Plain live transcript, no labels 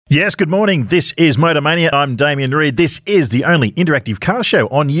Yes, good morning. This is Motor Mania. I'm Damien Reid. This is the only interactive car show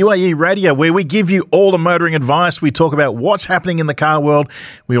on UAE Radio where we give you all the motoring advice. We talk about what's happening in the car world.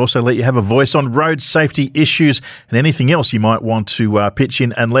 We also let you have a voice on road safety issues and anything else you might want to pitch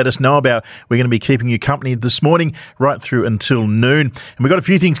in and let us know about. We're going to be keeping you company this morning right through until noon. And we've got a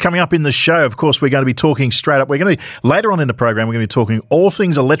few things coming up in the show. Of course, we're going to be talking straight up. We're going to be, later on in the program, we're going to be talking all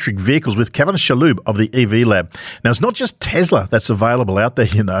things electric vehicles with Kevin Shalhoub of the EV Lab. Now, it's not just Tesla that's available out there,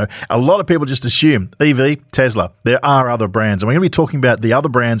 you know. A lot of people just assume EV, Tesla. There are other brands, and we're going to be talking about the other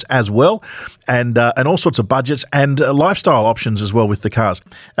brands as well, and all sorts of budgets and lifestyle options as well with the cars.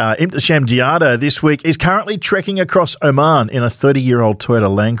 Imtisham Diado this week is currently trekking across Oman in a 30-year-old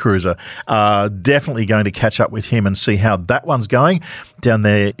Toyota Land Cruiser. Definitely going to catch up with him and see how that one's going down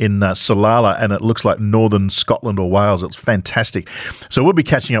there in Salalah, and it looks like northern Scotland or Wales. It's fantastic. So we'll be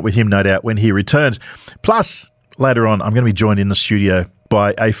catching up with him, no doubt, when he returns. Plus, later on, I'm going to be joined in the studio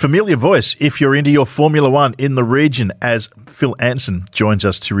by a familiar voice if you're into your Formula One in the region, as Phil Anson joins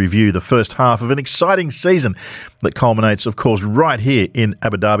us to review the first half of an exciting season that culminates, of course, right here in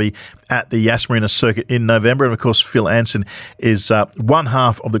Abu Dhabi at the Yas Marina circuit in November. And, of course, Phil Anson is one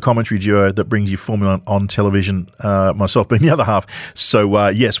half of the commentary duo that brings you Formula One on television, myself being the other half. So,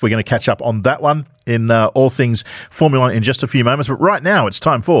 yes, we're going to catch up on that one in all things Formula One in just a few moments. But right now, it's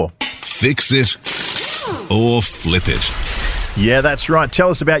time for Fix It or Flip It. Yeah, that's right. Tell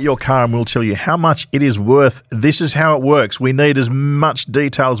us about your car and we'll tell you how much it is worth. This is how it works. We need as much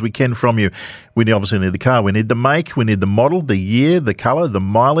detail as we can from you. We obviously need the car. We need the make. We need the model, the year, the colour, the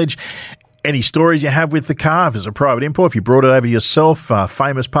mileage. Any stories you have with the car, if it's a private import, if you brought it over yourself,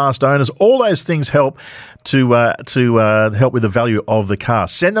 famous past owners, all those things help to help with the value of the car.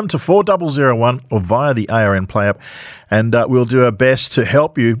 Send them to 4001 or via the ARN Play app, and we'll do our best to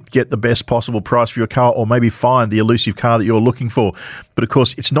help you get the best possible price for your car, or maybe find the elusive car that you're looking for. But, of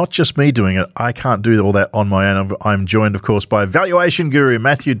course, it's not just me doing it. I can't do all that on my own. I'm joined, of course, by valuation guru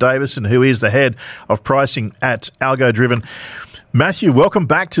Matthew Davison, who is the head of pricing at Algo Driven. Matthew, welcome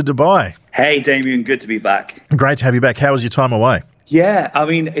back to Dubai. Hey, Damien, good to be back. Great to have you back. How was your time away? Yeah, I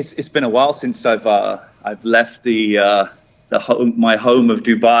mean, it's been a while since I've left my home of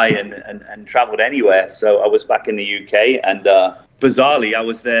Dubai and travelled anywhere. So I was back in the UK, and bizarrely, I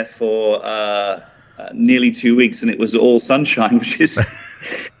was there for nearly 2 weeks, and it was all sunshine, which is,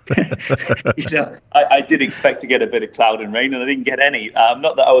 I did expect to get a bit of cloud and rain, and I didn't get any.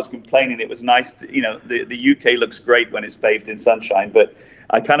 Not that I was complaining; it was nice. The UK looks great when it's bathed in sunshine, but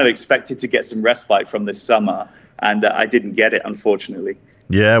I kind of expected to get some respite from this summer, and I didn't get it, unfortunately.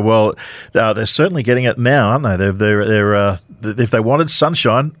 Yeah, well, they're certainly getting it now, aren't they? They're if they wanted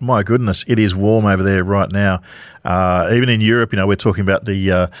sunshine, my goodness, it is warm over there right now. Even in Europe, we're talking about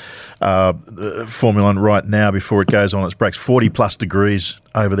the Formula One right now before it goes on its breaks. 40+ degrees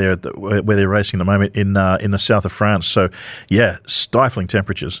over there where they're racing at the moment in the south of France. So, yeah, stifling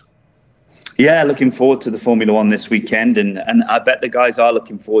temperatures. Yeah, looking forward to the Formula One this weekend, and I bet the guys are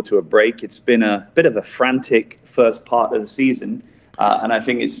looking forward to a break. It's been a bit of a frantic first part of the season. And I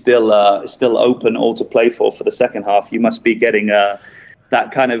think it's still open all to play for the second half. You must be getting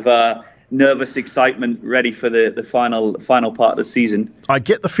that kind of nervous excitement ready for the final part of the season. I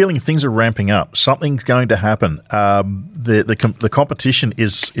get the feeling things are ramping up. Something's going to happen. The competition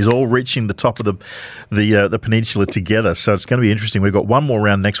is all reaching the top of the peninsula together. So it's going to be interesting. We've got one more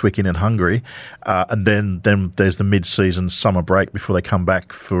round next weekend in Hungary, and then there's the mid-season summer break before they come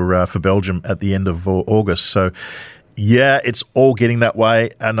back for Belgium at the end of August. So. Yeah, it's all getting that way,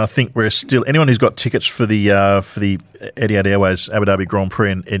 and I think we're still anyone who's got tickets for the Etihad Airways Abu Dhabi Grand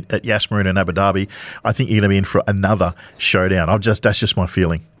Prix at Yas Marina in Abu Dhabi. I think you're going to be in for another showdown. That's just my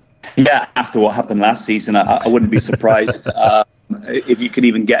feeling. Yeah, after what happened last season, I wouldn't be surprised if you could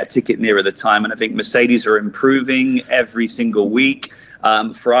even get a ticket nearer the time. And I think Mercedes are improving every single week.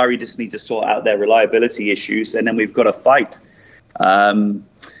 Ferrari just need to sort out their reliability issues, and then we've got a fight.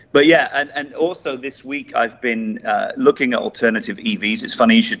 But yeah, and also this week I've been looking at alternative EVs. It's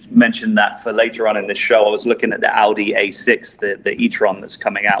funny you should mention that for later on in the show. I was looking at the Audi A6, the e-tron that's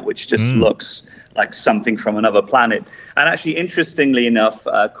coming out, which just looks like something from another planet. And actually, interestingly enough,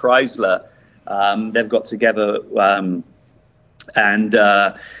 Chrysler, they've got together and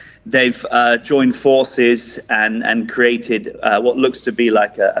they've joined forces and created what looks to be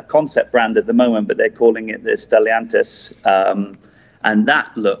like a concept brand at the moment, but they're calling it the Stellantis. And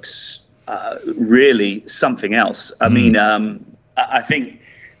that looks really something else. I mean, I think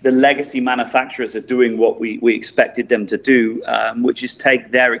the legacy manufacturers are doing what we expected them to do, which is take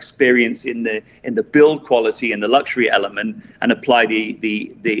their experience in the build quality and the luxury element and apply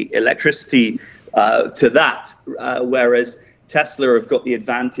the electricity to that. Whereas Tesla have got the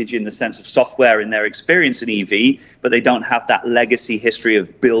advantage in the sense of software in their experience in EV, but they don't have that legacy history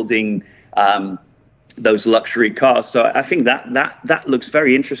of building those luxury cars. So I think that looks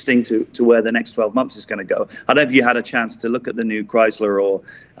very interesting to where the next 12 months is going to go. I don't know if you had a chance to look at the new Chrysler or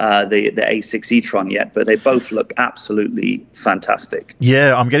the A6 e-tron yet, but they both look absolutely fantastic.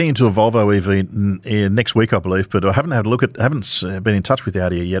 Yeah, I'm getting into a Volvo EV next week, I believe, but I haven't been in touch with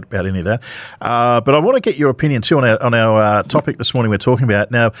Audi yet about any of that. But I want to get your opinion too on our topic this morning we're talking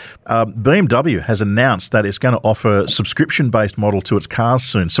about. Now, BMW has announced that it's going to offer a subscription-based model to its cars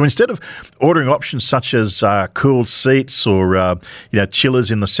soon. So instead of ordering options such as cooled seats or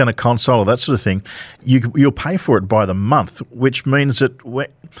chillers in the center console or that sort of thing, you'll pay for it by the month, which means that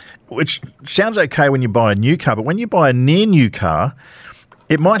which sounds okay when you buy a new car, but when you buy a near new car,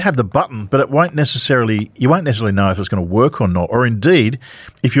 it might have the button, but you won't necessarily know if it's going to work or not. Or indeed,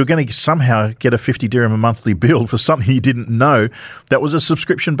 if you're going to somehow get a 50 dirham a monthly bill for something you didn't know that was a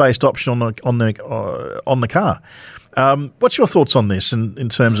subscription-based option on the car. What's your thoughts on this in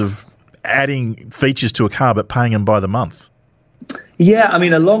terms of adding features to a car but paying them by the month? Yeah, I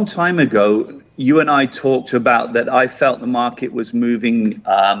mean, a long time ago, you and I talked about that. I felt the market was moving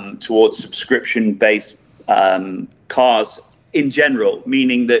towards subscription-based cars in general,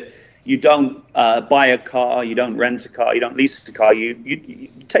 meaning that you don't buy a car, you don't rent a car, you don't lease a car, you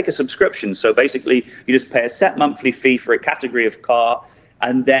take a subscription. So basically, you just pay a set monthly fee for a category of car,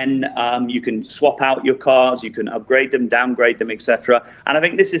 and then you can swap out your cars, you can upgrade them, downgrade them, etc. And I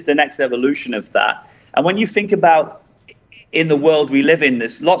think this is the next evolution of that. And when you think about in the world we live in,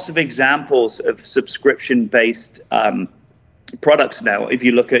 there's lots of examples of subscription-based products now. If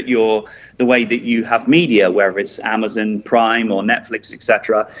you look at the way that you have media, whether it's Amazon Prime or Netflix,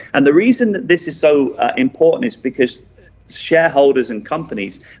 etc. And the reason that this is so important is because shareholders and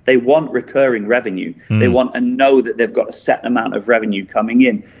companies, they want recurring revenue. They want to know that they've got a set amount of revenue coming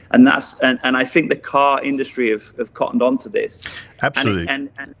in, and I think the car industry have cottoned onto this. Absolutely. And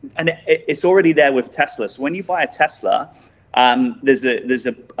it's already there with Tesla. So when you buy a Tesla, there's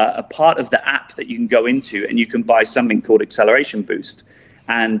a part of the app that you can go into, and you can buy something called Acceleration Boost,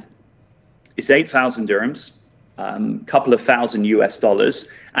 and it's 8,000 dirhams, couple of thousand $,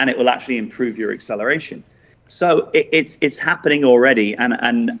 and it will actually improve your acceleration. So it's happening already,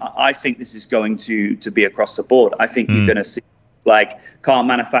 and I think this is going to be across the board. I think you're going to see like car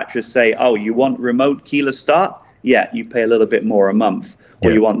manufacturers say, oh, you want remote keyless start? Yeah, you pay a little bit more a month.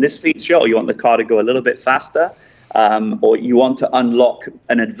 Or you want this feature, or you want the car to go a little bit faster, or you want to unlock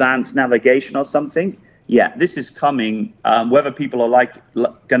an advanced navigation or something. Yeah, this is coming. Whether people are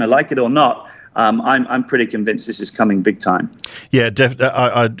going to like it or not, I'm pretty convinced this is coming big time. Yeah,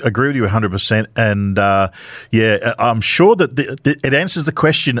 I agree with you 100%. And I'm sure that it answers the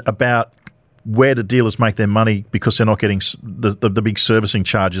question about where do dealers make their money because they're not getting the big servicing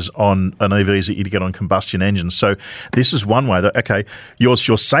charges on an EVs that you get on combustion engines. So this is one way that, okay, you're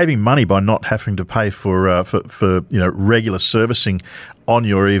saving money by not having to pay for regular servicing on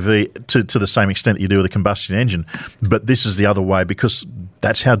your EV to the same extent that you do with a combustion engine. But this is the other way, because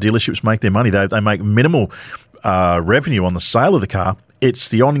that's how dealerships make their money. They make minimal revenue on the sale of the car. It's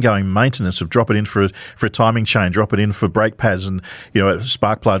the ongoing maintenance of drop it in for a timing chain, drop it in for brake pads and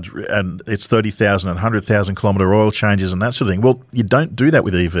spark plugs, and it's 30,000 and 100,000 kilometre oil changes and that sort of thing. Well, you don't do that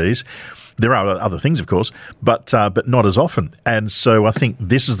with EVs. There are other things, of course, but not as often. And so I think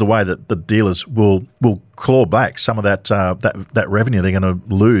this is the way that the dealers will claw back some of that revenue they're going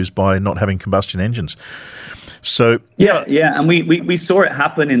to lose by not having combustion engines. So yeah, and we saw it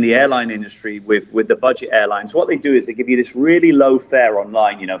happen in the airline industry with the budget airlines. What they do is they give you this really low fare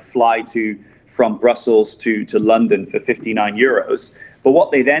online, fly from Brussels to London for 59 euros. But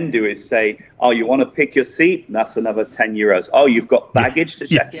what they then do is say, oh, you want to pick your seat? That's another 10 euros. Oh, you've got baggage to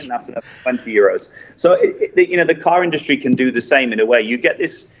check in? That's another 20 euros. So the car industry can do the same in a way. You get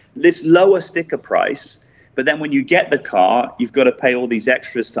this lower sticker price, but then when you get the car, you've got to pay all these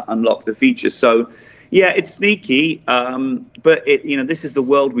extras to unlock the features. So yeah, it's sneaky, but this is the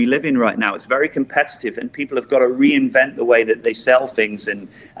world we live in right now. It's very competitive, and people have got to reinvent the way that they sell things. And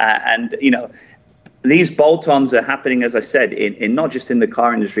these bolt-ons are happening, as I said, in not just in the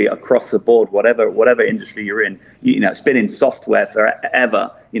car industry, across the board, whatever industry you're in. It's been in software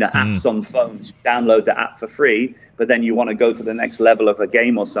forever. Apps on phones. You download the app for free, but then you want to go to the next level of a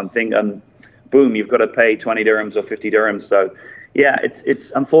game or something, and boom, you've got to pay 20 dirhams or 50 dirhams. So yeah,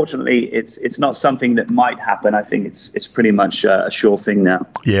 it's unfortunately it's not something that might happen. I think it's pretty much a sure thing now.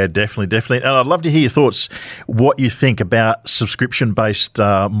 Yeah, definitely. And I'd love to hear your thoughts, what you think about subscription-based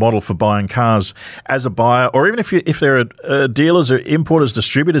model for buying cars as a buyer, or even if there are dealers or importers,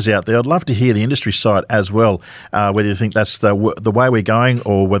 distributors out there. I'd love to hear the industry side as well, whether you think that's the way we're going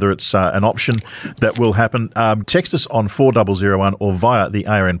or whether it's an option that will happen. Text us on 4001 or via the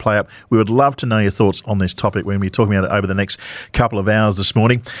ARN Play app. We would love to know your thoughts on this topic. We're going to be talking about it over the next couple of hours this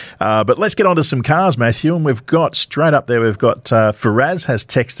morning. But let's get on to some cars, Matthew. And we've got straight up there, Faraz has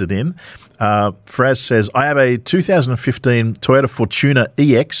texted in. Faraz says, I have a 2015 Toyota Fortuner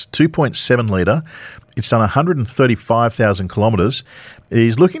EX 2.7 litre. It's done 135,000 kilometres.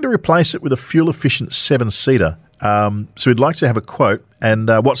 He's looking to replace it with a fuel-efficient 7-seater. So we'd like to have a quote. And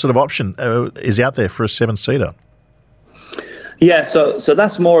what sort of option is out there for a 7-seater? Yeah, so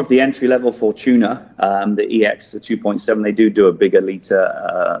that's more of the entry-level Fortuner, the EX, the 2.7. They do a bigger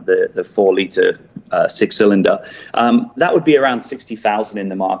litre, the 4-litre 6-cylinder. That would be around 60,000 in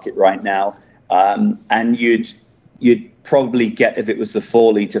the market right now. And you'd probably get, if it was the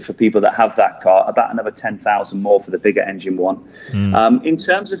 4-litre for people that have that car, about another 10,000 more for the bigger engine one. In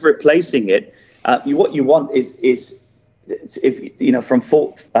terms of replacing it, what you want is if from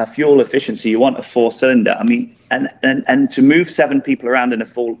fuel efficiency, you want a 4-cylinder. I mean, and to move 7 people around in a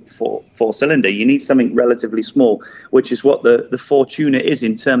full 4-cylinder, you need something relatively small, which is what the Fortuner is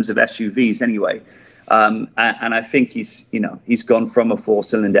in terms of SUVs anyway. And I think he's gone from a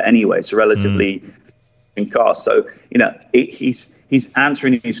 4-cylinder anyway. It's a relatively car. So he's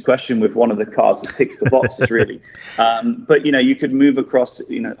answering his question with one of the cars that ticks the boxes really. But you could move across.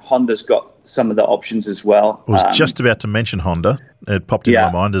 Honda's got some of the options as well. I was just about to mention Honda. It popped in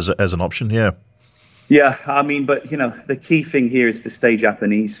my mind as an option. Yeah. Yeah, I mean, but the key thing here is to stay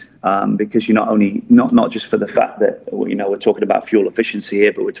Japanese, because you're not just for the fact that we're talking about fuel efficiency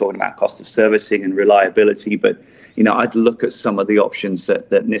here, but we're talking about cost of servicing and reliability. But I'd look at some of the options that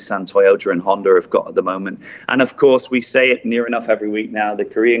Nissan, Toyota, and Honda have got at the moment. And of course, we say it near enough every week now. The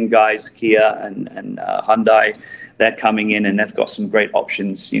Korean guys, Kia and Hyundai, they're coming in and they've got some great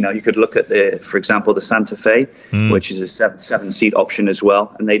options. You could look at for example, the Santa Fe, which is a 7-seat option as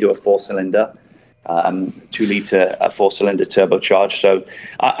well, and they do a 4-cylinder. 2-litre 4-cylinder turbocharged. So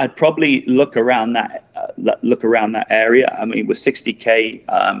I'd probably look around that area. I mean, with 60K,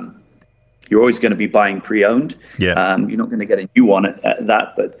 you're always going to be buying pre-owned. Yeah. You're not going to get a new one at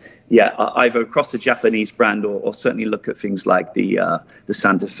that. But yeah, either across the Japanese brand or certainly look at things like the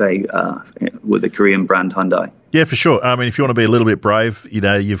Santa Fe with the Korean brand Hyundai. Yeah, for sure. I mean, if you want to be a little bit brave,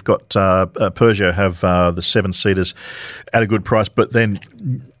 you've got Peugeot have the 7-seaters at a good price. But then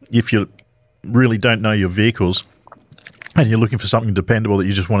if you really don't know your vehicles and you're looking for something dependable that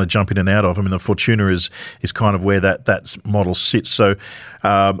you just want to jump in and out of, I mean, the Fortuner is kind of where that model sits. So,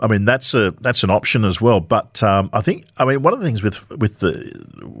 I mean, that's an option as well. But I think, one of the things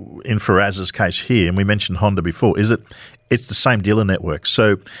in Faraz's case here, and we mentioned Honda before, is that it's the same dealer network.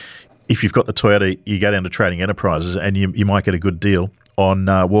 So if you've got the Toyota, you go down to Trading Enterprises and you might get a good deal on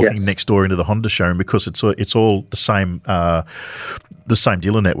walking next door into the Honda showroom, because it's all the same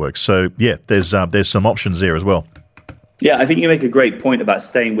dealer network. So yeah, there's some options there as well. Yeah, I think you make a great point about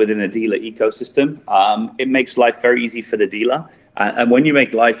staying within a dealer ecosystem. It makes life very easy for the dealer, and when you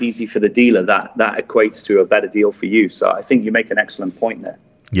make life easy for the dealer, that equates to a better deal for you. So I think you make an excellent point there.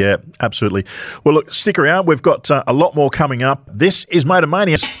 Yeah, absolutely. Well, look, stick around. We've got a lot more coming up. This is Motor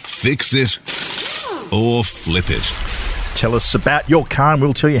Mania. Fix it or flip it. Tell us about your car and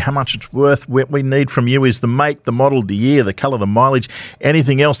we'll tell you how much it's worth. What we need from you is the make, the model, the year, the colour, the mileage,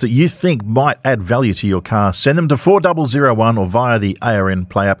 anything else that you think might add value to your car. Send them to 4001 or via the ARN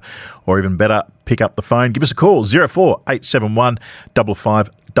Play app, or even better, pick up the phone. Give us a call, 04871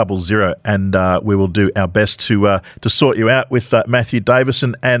 5500, and we will do our best to sort you out with Matthew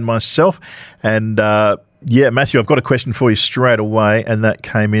Davison and myself. And Matthew, I've got a question for you straight away, and that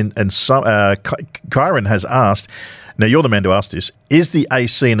came in, and Kyron has asked, now you're the man to ask this, is the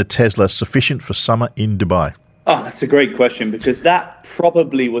AC in a Tesla sufficient for summer in Dubai? Oh, that's a great question, because that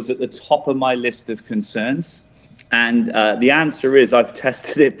probably was at the top of my list of concerns. And the answer is I've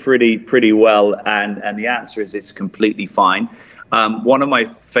tested it pretty well, and the answer is it's completely fine. One of my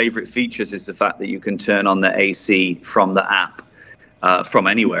favorite features is the fact that you can turn on the AC from the app, from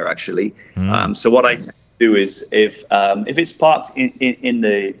anywhere actually. So what I do is if it's parked in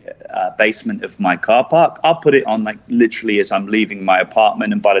the basement of my car park, I'll put it on like literally as I'm leaving my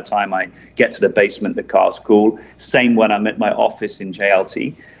apartment, and by the time I get to the basement, the car's cool. Same when I'm at my office in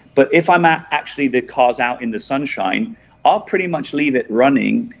JLT. But if I'm actually the car's out in the sunshine, I'll pretty much leave it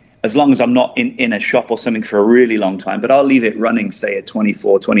running as long as I'm not in a shop or something for a really long time, but I'll leave it running, say at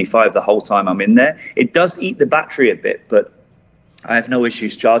 24, 25 the whole time I'm in there. It does eat the battery a bit, but I have no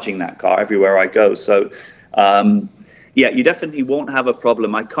issues charging that car everywhere I go. So, you definitely won't have a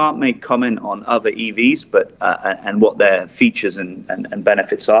problem. I can't make comment on other EVs, but and what their features and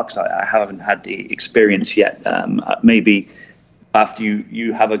benefits are, because I haven't had the experience yet. Maybe after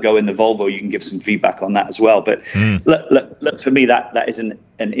you have a go in the Volvo, you can give some feedback on that as well. But look, for me, that isn't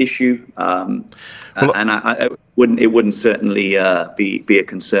an issue, and it wouldn't certainly be a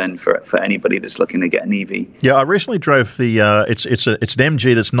concern for anybody that's looking to get an EV. Yeah, I recently drove the it's an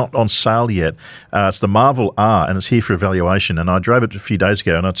MG that's not on sale yet. It's the Marvel R, and it's here for evaluation. And I drove it a few days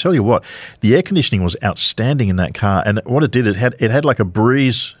ago, and I tell you what, the air conditioning was outstanding in that car. And what it did, it had like a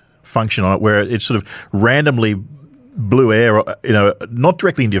breeze function on it, where it sort of randomly blew air, not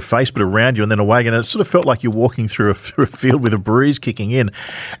directly into your face, but around you and then away. And it sort of felt like you're walking through a field with a breeze kicking in.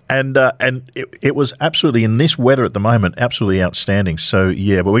 And it was absolutely, in this weather at the moment, absolutely outstanding. So,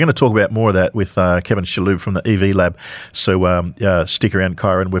 yeah, but we're going to talk about more of that with Kevin Chalhoub from the EV Lab. So stick around,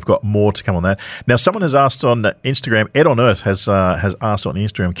 Kyron. We've got more to come on that. Now, someone has asked on Instagram, Ed on Earth has asked on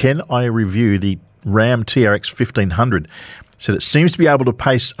Instagram, can I review the Ram TRX 1500? Said it seems to be able to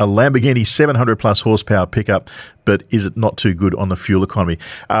pace a Lamborghini 700 plus horsepower pickup, but is it not too good on the fuel economy?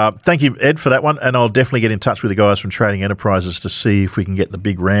 Thank you, Ed, for that one, and I'll definitely get in touch with the guys from Trading Enterprises to see if we can get the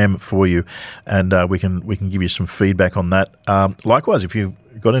big Ram for you, and we can give you some feedback on that. Likewise, if you've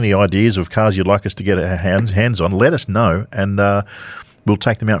got any ideas of cars you'd like us to get our hands on, let us know, and we'll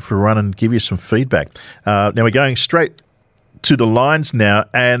take them out for a run and give you some feedback. Now we're going straight to the lines now,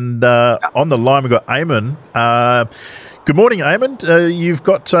 and on the line we've got Eamon. Good morning, Eamon. You've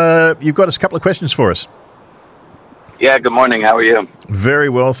got us a couple of questions for us. Yeah, good morning. How are you? Very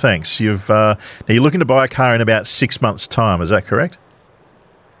well, thanks. Now you're looking to buy a car in about 6 months' time. Is that correct?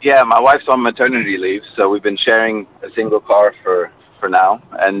 Yeah, my wife's on maternity leave, so we've been sharing a single car for now,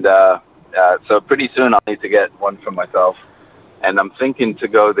 and so pretty soon I'll need to get one for myself. And I'm thinking to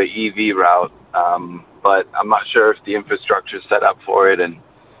go the EV route, but I'm not sure if the infrastructure is set up for it, and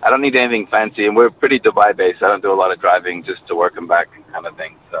I don't need anything fancy, and we're pretty Dubai-based. I don't do a lot of driving, just to work and back kind of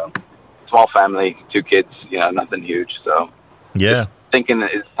thing. So, small family, 2 kids, nothing huge. So, yeah. Just thinking,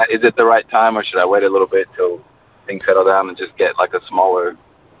 is it the right time, or should I wait a little bit till things settle down and just get like a smaller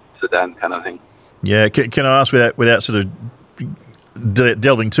sedan kind of thing? Yeah. Can I ask, without sort of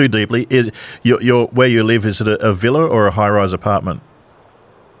delving too deeply, is where you live? Is it a villa or a high-rise apartment?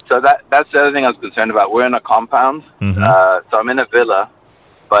 So that's the other thing I was concerned about. We're in a compound, so I'm in a villa.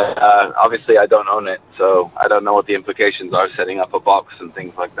 But obviously I don't own it, so I don't know what the implications are setting up a box and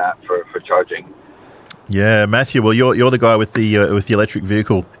things like that for charging. Yeah, Matthew, well, you're the guy with the electric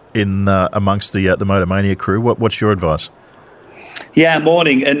vehicle in amongst the Motormania crew. What's your advice? Yeah,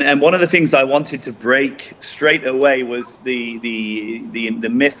 morning. And one of the things I wanted to break straight away was the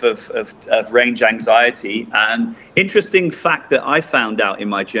myth of range anxiety. And interesting fact that I found out in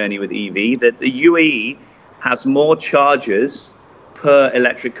my journey with EV, that the UAE has more chargers per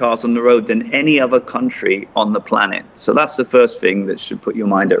electric cars on the road than any other country on the planet. So that's the first thing that should put your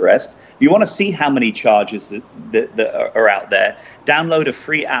mind at rest. If you want to see how many chargers that are out there, download a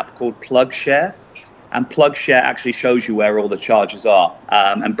free app called PlugShare, and PlugShare actually shows you where all the chargers are,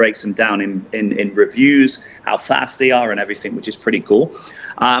 and breaks them down in reviews, how fast they are and everything, which is pretty cool.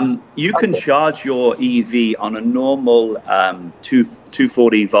 You can charge your EV on a normal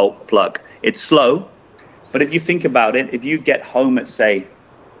 240 volt plug. It's slow, but if you think about it, if you get home at, say,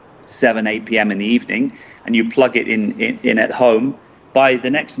 7, 8 p.m. in the evening and you plug it in at home, by the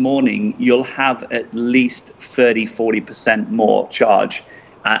next morning, you'll have at least 40% more charge.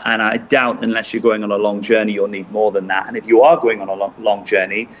 And I doubt, unless you're going on a long journey, you'll need more than that. And if you are going on a long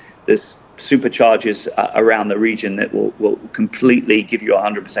journey, there's superchargers around the region that will completely give you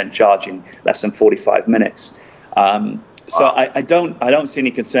 100% charge in less than 45 minutes. So I don't see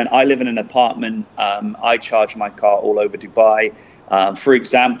any concern. I live in an apartment. I charge my car all over Dubai. For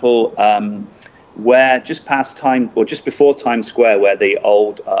example, where just before Times Square, where the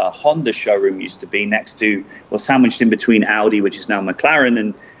old Honda showroom used to be, sandwiched in between Audi, which is now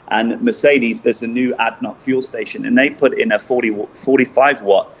McLaren, and Mercedes, there's a new ADNOC fuel station, and they put in a 45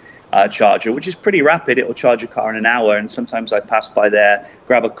 watt charger, which is pretty rapid. It will charge your car in an hour, and sometimes I pass by there,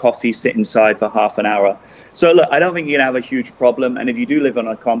 grab a coffee, sit inside for half an hour. So look, I don't think you're gonna have a huge problem. And if you do live on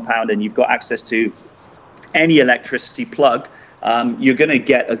a compound and you've got access to any electricity plug, you're gonna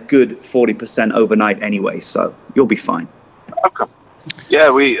get a good 40% overnight anyway, so you'll be fine. Okay. Yeah,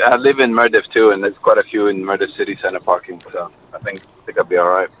 we live in Mirdif too, and there's quite a few in Mirdif City Centre parking, so I think I'll be all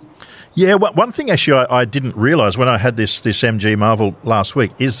right. Yeah, one thing actually I didn't realise when I had this MG Marvel last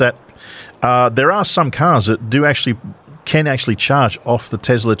week is that there are some cars that can actually charge off the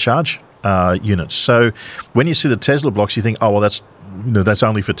Tesla charge units. So when you see the Tesla blocks, you think, oh, well, that's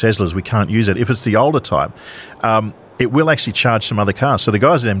only for Teslas. We can't use it. If it's the older type, it will actually charge some other cars. So the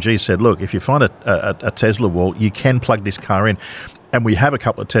guys at MG said, look, if you find a Tesla wall, you can plug this car in. And we have a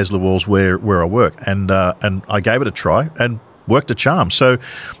couple of Tesla walls where I work, and I gave it a try and worked a charm. So,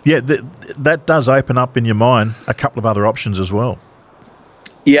 yeah, that does open up in your mind a couple of other options as well.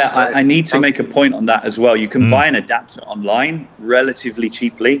 Yeah, I need to make a point on that as well. You can buy an adapter online relatively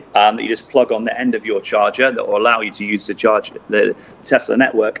cheaply that you just plug on the end of your charger that will allow you to use the Tesla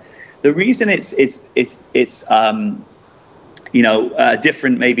network. The reason it's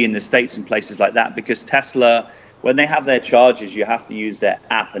different maybe in the States and places like that, because Tesla, when they have their chargers, you have to use their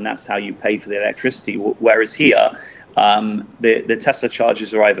app, and that's how you pay for the electricity. Whereas here, the Tesla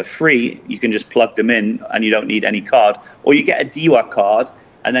chargers are either free, you can just plug them in and you don't need any card, or you get a DEWA card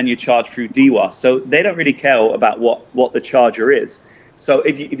and then you charge through DEWA. So they don't really care about what the charger is. So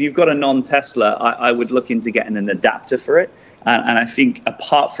if you've got a non-Tesla, I would look into getting an adapter for it. And I think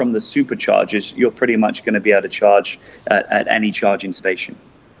apart from the superchargers, you're pretty much going to be able to charge at any charging station.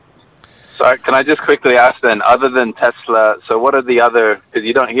 So can I just quickly ask then, other than Tesla, so what are the other, because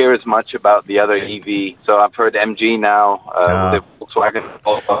you don't hear as much about the other EV. So I've heard MG now, the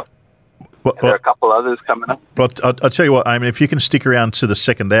Volkswagen. There are a couple others coming up. But I'll tell you what, I mean, if you can stick around to the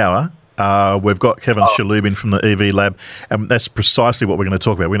second hour, we've got Kevin Shalubin from the EV Lab, and that's precisely what we're going to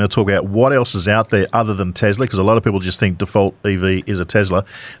talk about. We're going to talk about what else is out there other than Tesla, because a lot of people just think default EV is a Tesla,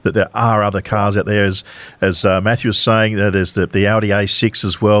 that there are other cars out there. As Matthew was saying, there's the Audi A6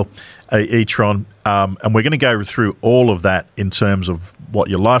 as well, e-tron, and we're going to go through all of that in terms of what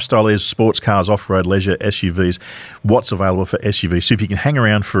your lifestyle is, sports cars, off-road, leisure, SUVs, what's available for SUVs. So if you can hang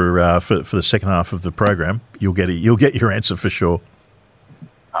around for the second half of the program, you'll get your answer for sure.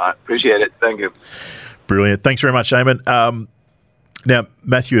 I appreciate it. Thank you. Brilliant. Thanks very much, Eamon. Now,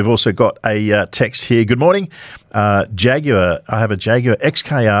 Matthew, I've also got a text here. Good morning. Jaguar. I have a Jaguar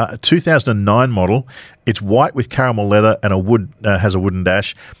XKR, a 2009 model. It's white with caramel leather and has a wooden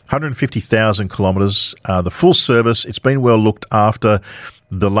dash. 150,000 kilometres. The full service. It's been well looked after.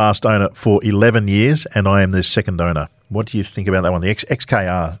 The last owner for 11 years, and I am the second owner. What do you think about that one? The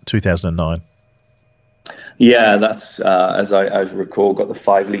XKR 2009. Yeah, that's as I recall, got the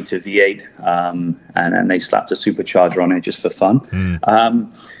 5-litre V8, and they slapped a supercharger on it just for fun.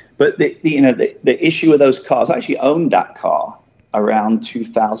 But the issue with those cars, I actually owned that car around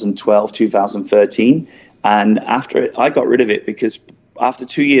 2012, 2013, and after it, I got rid of it because after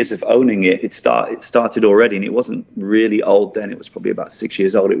 2 years of owning it, it started already, and it wasn't really old then. It was probably about 6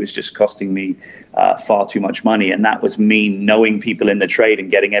 years old. It was just costing me far too much money, and that was me knowing people in the trade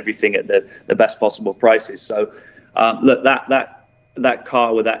and getting everything at the best possible prices. So, look, that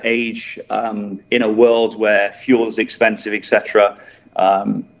car with that age, in a world where fuel is expensive, etc.,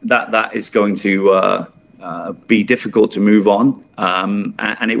 that is going to be difficult to move on,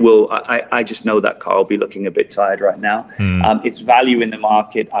 and it will. I just know that car will be looking a bit tired right now. Its value in the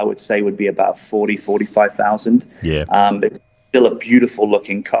market, I would say, would be about 45,000. Yeah, but it's still a beautiful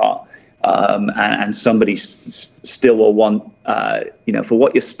looking car, and somebody still will want, for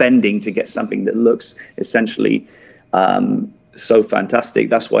what you're spending to get something that looks essentially so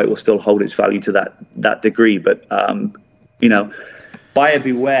fantastic. That's why it will still hold its value to that degree. But buyer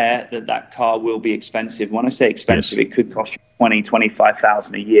beware that car will be expensive. When I say expensive, It could cost you 20,000,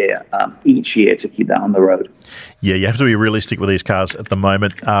 25,000 a year each year to keep that on the road. Yeah, you have to be realistic with these cars at the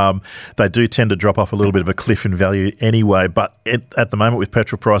moment. They do tend to drop off a little bit of a cliff in value anyway, but at the moment with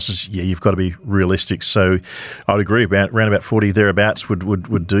petrol prices, yeah, you've got to be realistic. So I would agree, around about 40 thereabouts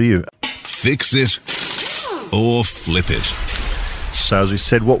would do you. Fix it or flip it. So as we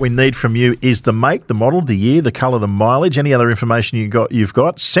said, what we need from you is the make, the model, the year, the colour, the mileage, any other information you've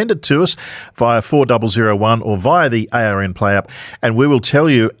got, send it to us via 4001 or via the ARN Play app, and we will tell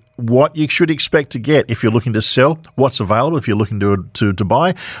you what you should expect to get if you're looking to sell, what's available if you're looking to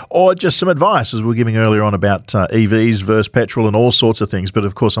buy, or just some advice, as we were giving earlier on about EVs versus petrol and all sorts of things. But,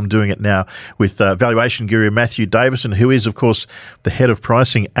 of course, I'm doing it now with valuation guru Matthew Davison, who is, of course, the head of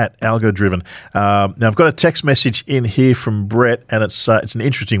pricing at AlgoDriven. Now, I've got a text message in here from Brett, and it's an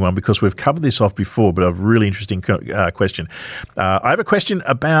interesting one because we've covered this off before, but a really interesting question. I have a question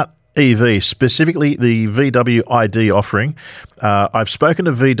about EV, specifically the VW ID offering. I've spoken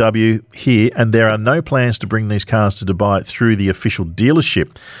to VW here, and there are no plans to bring these cars to Dubai through the official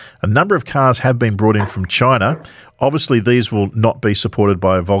dealership. A number of cars have been brought in from China. obviously these will not be supported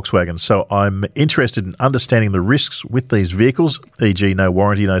by Volkswagen. So I'm interested in understanding the risks with these vehicles, e.g. no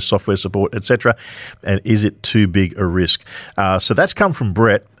warranty, no software support, etc. And is it too big a risk? So that's come from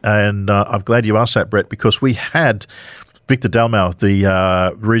Brett, and I'm glad you asked that, Brett, because we had Victor Dalmau,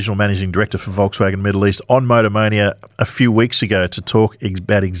 the Regional Managing Director for Volkswagen Middle East, on Motormania a few weeks ago to talk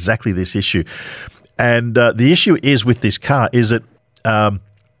about exactly this issue. And the issue is with this car is that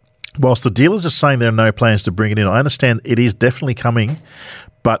whilst the dealers are saying there are no plans to bring it in, I understand it is definitely coming,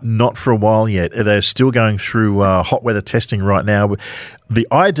 but not for a while yet. They're still going through hot weather testing right now. The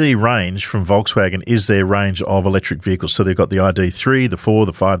ID range from Volkswagen is their range of electric vehicles. So they've got the ID3, the 4,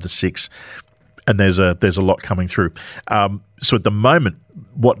 the 5, the 6, and there's a lot coming through. So at the moment,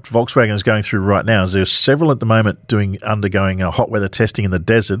 what Volkswagen is going through right now is there's several at the moment undergoing hot weather testing in the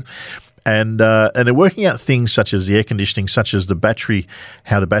desert. And they're working out things such as the air conditioning, such as the battery,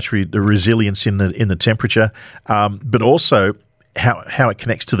 the resilience in the temperature, but also how it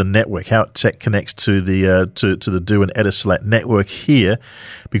connects to the network, how it connects to the Do and Etisalat network here,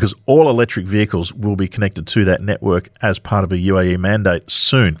 because all electric vehicles will be connected to that network as part of a UAE mandate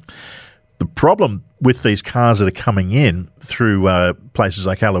soon. The problem with these cars that are coming in through places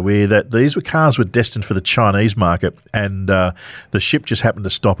like Al Aweer, that these cars were destined for the Chinese market, and the ship just happened to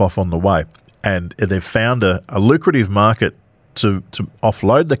stop off on the way. And they've found a lucrative market to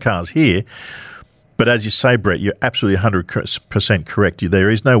offload the cars here. But as you say, Brett, you're absolutely 100% correct. There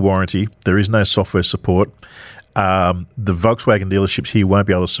is no warranty. There is no software support. The Volkswagen dealerships here won't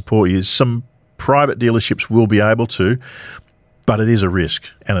be able to support you. Some private dealerships will be able to, but it is a risk,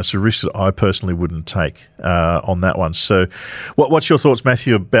 and it's a risk that I personally wouldn't take on that one. So what's your thoughts,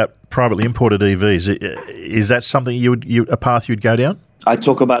 Matthew, about privately imported EVs? Is that something a path you'd go down? I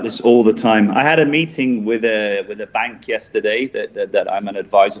talk about this all the time. I had a meeting with a bank yesterday that I'm an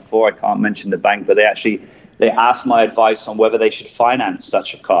advisor for. I can't mention the bank, but they asked my advice on whether they should finance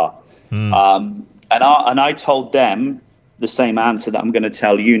such a car. And I told them the same answer that I'm going to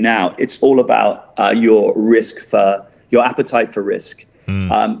tell you now. It's all about your appetite for risk.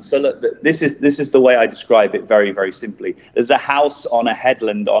 So look, this is the way I describe it very, very simply. There's a house on a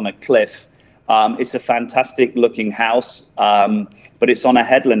headland on a cliff. It's a fantastic looking house, but it's on a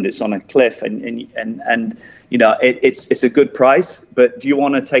headland, it's on a cliff, and you know it's a good price. But do you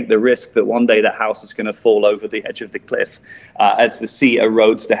want to take the risk that one day the house is going to fall over the edge of the cliff as the sea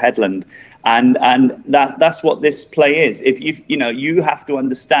erodes the headland? And that's what this play is. If you have to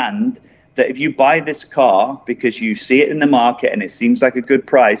understand that if you buy this car because you see it in the market and it seems like a good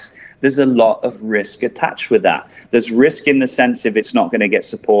price, there's a lot of risk attached with that. There's risk in the sense if it's not going to get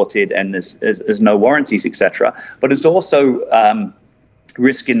supported and there's no warranties, etc. But there's also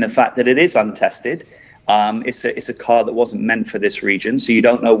risk in the fact that it is untested. It's a car that wasn't meant for this region, so you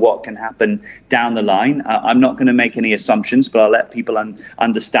don't know what can happen down the line. I'm not going to make any assumptions, but I'll let people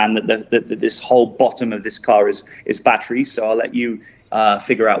understand that this whole bottom of this car is batteries. So I'll let you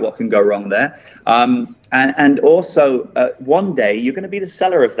figure out what can go wrong there. And also, one day you're going to be the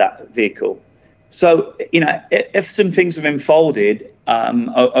seller of that vehicle. So, if some things have unfolded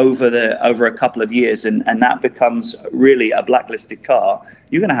over a couple of years and that becomes really a blacklisted car,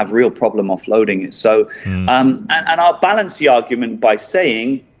 you're going to have real problem offloading it. So, and I'll balance the argument by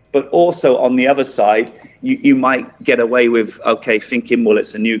saying, but also on the other side, you might get away with, thinking, well,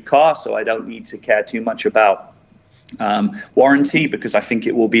 it's a new car, so I don't need to care too much about warranty because I think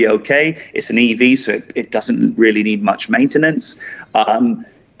it will be okay. It's an EV, so it doesn't really need much maintenance.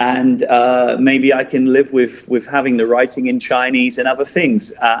 And maybe I can live with having the writing in Chinese and other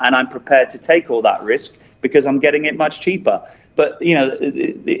things. And I'm prepared to take all that risk because I'm getting it much cheaper. But,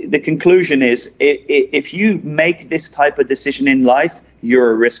 the conclusion is if you make this type of decision in life,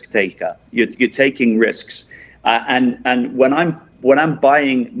 you're a risk taker. You're taking risks. And when I'm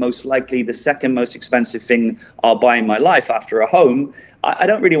buying most likely the second most expensive thing I'll buy in my life after a home, I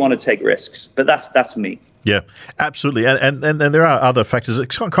don't really want to take risks. But that's me. Yeah, absolutely. And there are other factors. It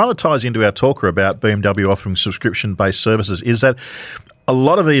kind of ties into our talker about BMW offering subscription-based services, is that a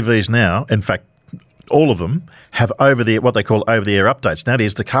lot of EVs now, in fact, all of them, have what they call over-the-air updates. That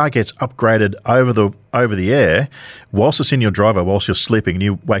is, the car gets upgraded over the air whilst it's in your driveway, whilst you're sleeping, and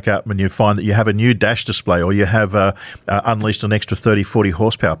you wake up and you find that you have a new dash display or you have unleashed an extra 30, 40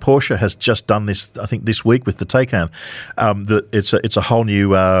 horsepower. Porsche has just done this, I think, this week with the Taycan. It's a whole new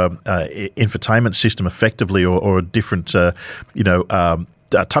infotainment system, effectively, or a different,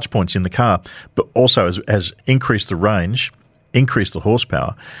 touch points in the car, but also has increased the range, increase the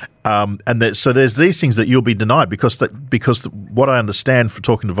horsepower, so there's these things that you'll be denied because what I understand from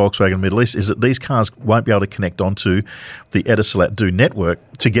talking to Volkswagen Middle East is that these cars won't be able to connect onto the Etisalat Do network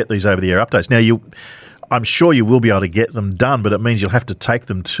to get these over-the-air updates. Now, I'm sure you will be able to get them done, but it means you'll have to take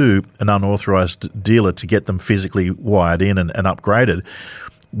them to an unauthorised dealer to get them physically wired in and upgraded,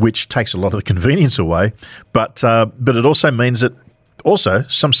 which takes a lot of the convenience away. But it also means that also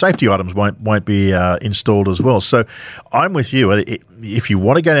some safety items won't be installed as well. So I'm with you. If you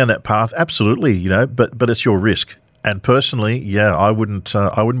want to go down that path, absolutely, but it's your risk. And personally, I wouldn't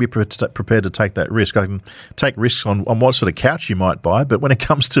be prepared to take that risk. I can take risks on what sort of couch you might buy, but when it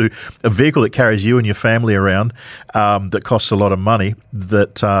comes to a vehicle that carries you and your family around, that costs a lot of money,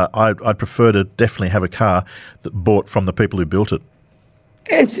 that I'd prefer to definitely have a car that bought from the people who built it.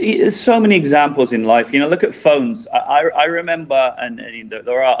 There's so many examples in life. Look at phones. I remember, and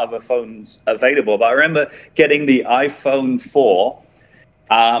there are other phones available, but I remember getting the iPhone 4.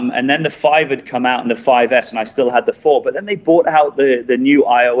 And then the 5 had come out and the 5S, and I still had the 4. But then they brought out the new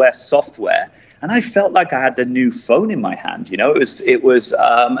iOS software, and I felt like I had the new phone in my hand. It was,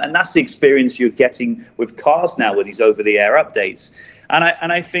 and that's the experience you're getting with cars now with these over-the-air updates. And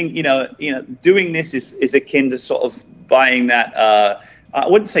I think doing this is akin to sort of buying that. I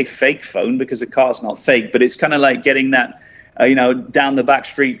wouldn't say fake phone because the car's not fake, but it's kind of like getting that. Down the back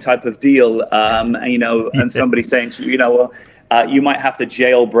street type of deal, and somebody saying to you, you might have to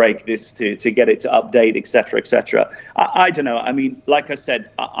jailbreak this to get it to update, et cetera, et cetera. I don't know. I mean, like I said,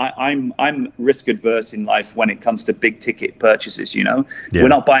 I'm risk adverse in life when it comes to big ticket purchases. We're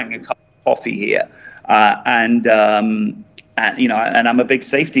not buying a cup of coffee here, and I'm a big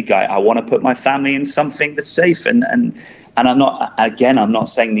safety guy. I want to put my family in something that's safe, and I'm not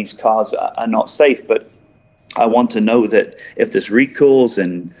saying these cars are not safe, but I want to know that if there's recalls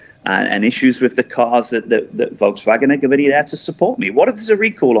and issues with the cars, that Volkswagen are going to be there to support me. What if there's a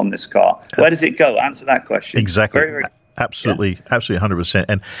recall on this car? Where does it go? Answer that question. Exactly. Very, very, absolutely,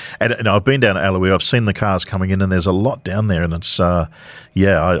 100%. And I've been down to Alloa. I've seen the cars coming in, and there's a lot down there. And it's, I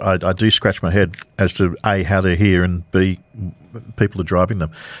do scratch my head as to A, how they're here, and B, people are driving them.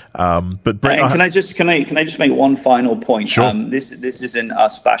 But Brett, can I just make one final point? Sure. This isn't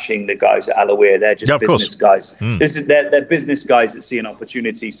us bashing the guys at Alloa. They're just business guys. They're business guys that see an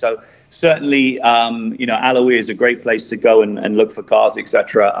opportunity. So certainly, Alloa is a great place to go and look for cars,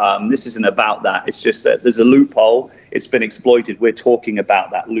 etc. This isn't about that. It's just that there's a loophole. It's been exploited. We're talking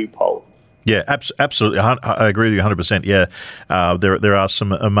about that loophole. Yeah, absolutely. I agree with you 100%. Yeah, there are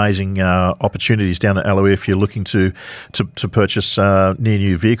some amazing opportunities down at Alloa if you're looking to purchase near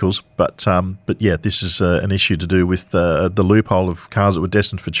new vehicles. But yeah, this is an issue to do with the loophole of cars that were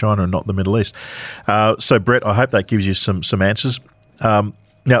destined for China and not the Middle East. So, Brett, I hope that gives you some answers. Now,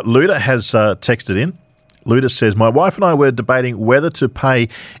 Luda has texted in. Luda says, my wife and I were debating whether to pay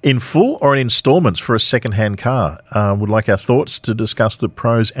in full or in installments for a second-hand car. Would like our thoughts to discuss the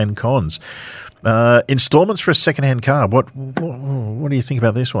pros and cons. Installments for a second-hand car. What do you think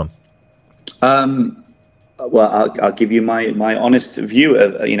about this one? Well, I'll give you my honest view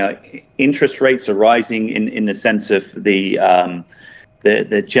of, interest rates are rising in the sense of the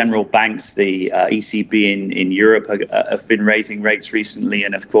general banks, the ECB in Europe have been raising rates recently,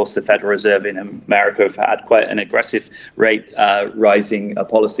 and of course the Federal Reserve in America have had quite an aggressive rate rising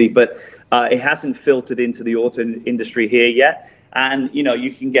policy, but it hasn't filtered into the auto industry here yet. And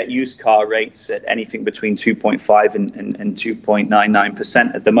you can get used car rates at anything between 2.5 and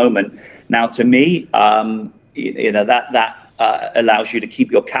 2.99% at the moment. Now, to me, that allows you to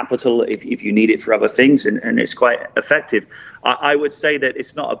keep your capital if you need it for other things, and it's quite effective. I would say that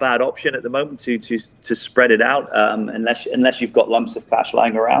it's not a bad option at the moment to spread it out, unless you've got lumps of cash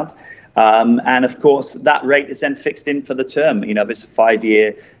lying around. And of course, that rate is then fixed in for the term. If it's a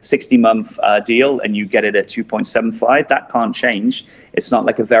 5-year, 60-month deal and you get it at 2.75, that can't change. It's not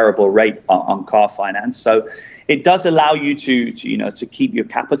like a variable rate on car finance. So it does allow you to keep your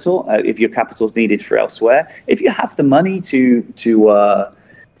capital if your capital is needed for elsewhere. If you have the money to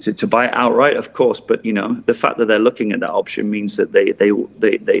buy it outright, of course. But the fact that they're looking at that option means that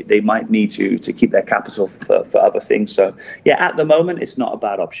they might need to keep their capital for other things. So yeah, at the moment, it's not a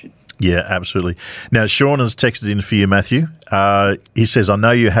bad option. Yeah, absolutely. Now, Sean has texted in for you, Matthew. He says, I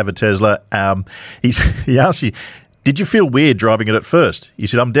know you have a Tesla. He asked you, did you feel weird driving it at first? He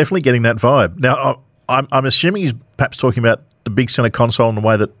said, I'm definitely getting that vibe. Now, I'm assuming he's perhaps talking about the big center console and the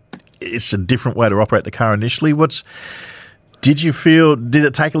way that it's a different way to operate the car initially. Did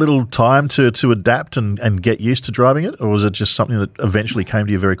it take a little time to adapt and get used to driving it, or was it just something that eventually came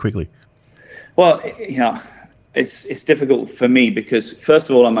to you very quickly? Well, it's difficult for me because, first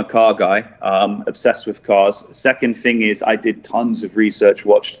of all, I'm a car guy, obsessed with cars. Second thing is I did tons of research,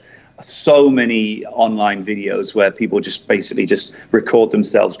 watched so many online videos where people just basically just record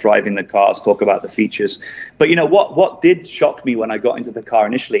themselves driving the cars, talk about the features. But what did shock me when I got into the car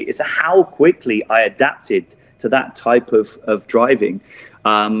initially is how quickly I adapted to that type of driving.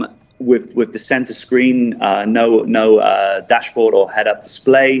 With the center screen, no dashboard or head-up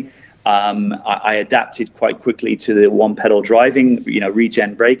display. I adapted quite quickly to the one pedal driving,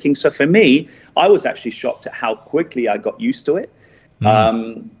 regen braking. So for me, I was actually shocked at how quickly I got used to it.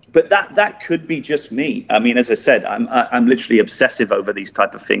 But that could be just me. I mean, as I said, I'm literally obsessive over these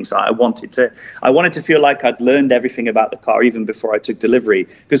type of things. I wanted to feel like I'd learned everything about the car even before I took delivery.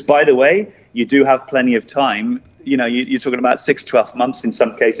 Because by the way, you do have plenty of time. You're talking about 6-12 months in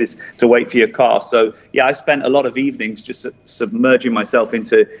some cases to wait for your car. So yeah, I spent a lot of evenings just submerging myself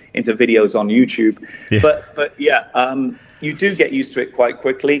into videos on YouTube. Yeah. But yeah, you do get used to it quite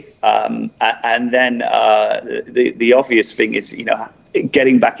quickly. And then the obvious thing is,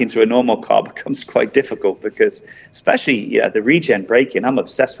 getting back into a normal car becomes quite difficult because, especially the regen braking, I'm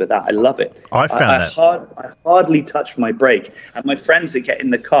obsessed with that. I love it. I hardly touch my brake. And my friends that get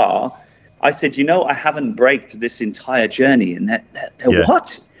in the car, I said, I haven't braked this entire journey. And they're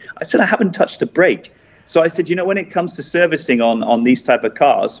what? I said, I haven't touched a brake. So I said, when it comes to servicing on these type of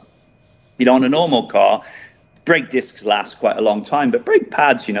cars, on a normal car, brake discs last quite a long time. But brake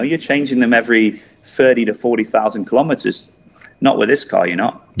pads, you're changing them every 30 to 40,000 kilometers. Not with this car, you're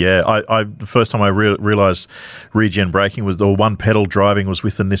not. Yeah, I the first time I realised regen braking was, or one pedal driving, was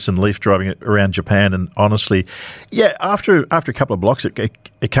with the Nissan Leaf driving it around Japan. And honestly, yeah, after a couple of blocks, it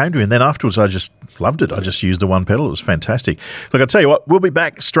came to me. And then afterwards, I just loved it. I just used the one pedal. It was fantastic. Look, I'll tell you what, we'll be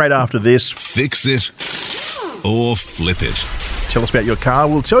back straight after this. Fix it or flip it. Tell us about your car.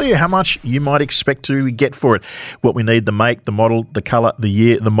 We'll tell you how much you might expect to get for it, what we need, the make, the model, the colour, the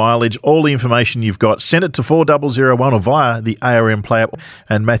year, the mileage, all the information you've got. Send it to 4001 or via the ARM Play app.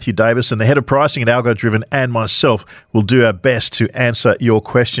 And Matthew Davis, and the head of pricing at Algo Driven, and myself will do our best to answer your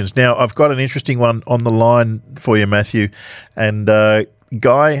questions. Now, I've got an interesting one on the line for you, Matthew, and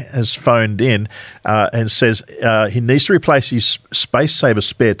Guy has phoned in and says he needs to replace his Space Saver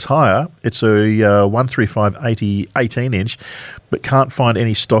spare tyre. It's a 135/80 18-inch, but can't find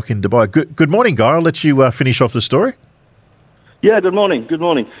any stock in Dubai. Good morning, Guy. I'll let you finish off the story. Yeah, good morning.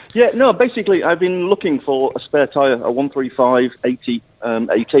 Yeah, no, basically, I've been looking for a spare tyre, a 135/80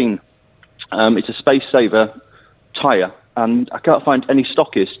 18. It's a Space Saver tyre, and I can't find any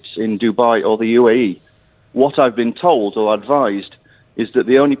stockists in Dubai or the UAE. What I've been told or advised is that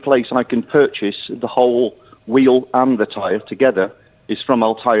the only place I can purchase the whole wheel and the tyre together is from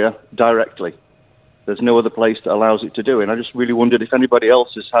Altyre directly. There's no other place that allows it to do it. And I just really wondered if anybody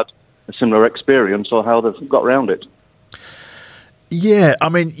else has had a similar experience or how they've got around it. Yeah, I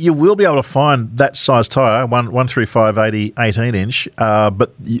mean, you will be able to find that size tyre, 135/80 18-inch,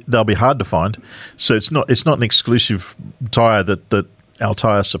 but they'll be hard to find. So it's not an exclusive tyre that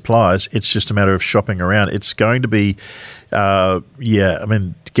Altyre supplies. It's just a matter of shopping around. It's going to be, I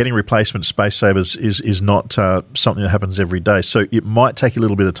mean, getting replacement Space Savers is not something that happens every day. So it might take a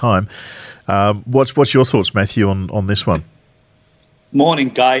little bit of time. What's your thoughts, Matthew, on this one? Morning,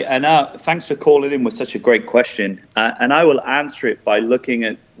 Guy, and thanks for calling in with such a great question. And I will answer it by looking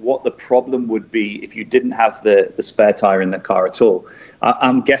at what the problem would be if you didn't have the spare tyre in the car at all.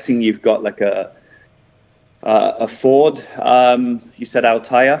 I'm guessing you've got like a Ford. You said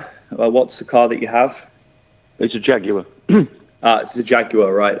Altyre. What's the car that you have? It's a Jaguar. It's a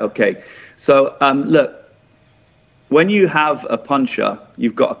Jaguar, right? Okay. So look, when you have a puncher,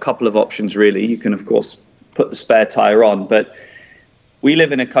 you've got a couple of options really. You can of course put the spare tyre on, but we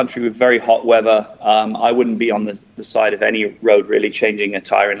live in a country with very hot weather. I wouldn't be on the side of any road really changing a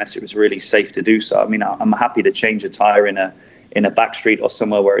tyre unless it was really safe to do so. I mean, I'm happy to change a tyre in a back street or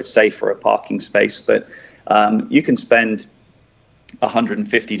somewhere where it's safe for a parking space, but you can spend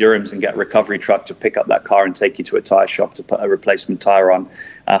 150 dirhams and get a recovery truck to pick up that car and take you to a tyre shop to put a replacement tyre on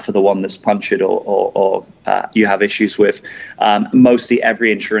for the one that's punctured or you have issues with. Mostly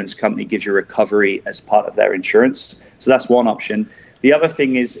every insurance company gives you recovery as part of their insurance. So that's one option. The other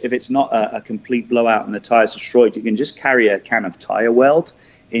thing is, if it's not a complete blowout and the tyre's destroyed, you can just carry a can of tyre weld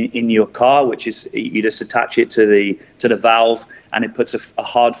in your car, which is you just attach it to the valve, and it puts a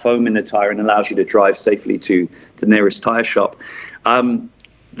hard foam in the tyre and allows you to drive safely to the nearest tyre shop.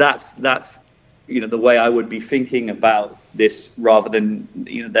 That's the way I would be thinking about this, rather than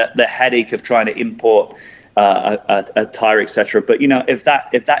the headache of trying to import a tyre, etc. But if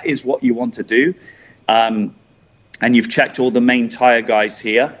that is what you want to do, and you've checked all the main tyre guys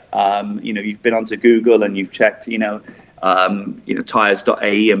here, you've been onto Google and you've checked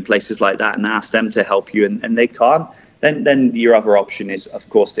tires.ae and places like that and asked them to help you, and they can't, then your other option is, of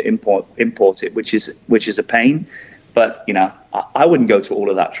course, to import it, which is a pain. But I wouldn't go to all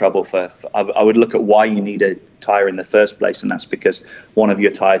of that trouble I would look at why you need a tire in the first place, and that's because one of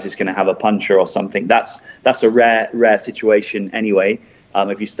your tires is going to have a puncture or something. That's a rare situation anyway.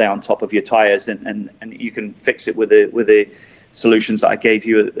 If you stay on top of your tires, and you can fix it with the solutions that I gave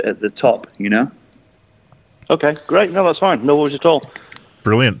you at the top. Okay, great. No, that's fine. No worries at all.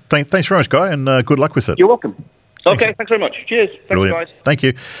 Brilliant. Thanks very much, Guy, and good luck with it. You're welcome. Okay, thanks very much. Cheers. Thanks, guys. Thank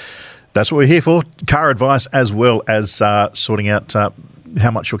you. That's what we're here for, car advice as well as sorting out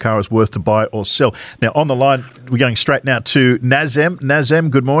how much your car is worth to buy or sell. Now, on the line, we're going straight now to Nazem.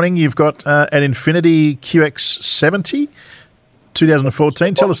 Nazem, good morning. You've got an Infiniti QX70,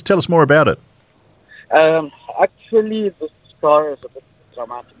 2014. Tell us more about it. Actually, this car is a bit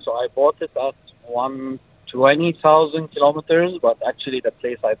dramatic. So I bought it at 120,000 kilometers, but actually the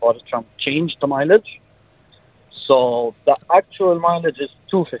place I bought it from changed the mileage. So the actual mileage is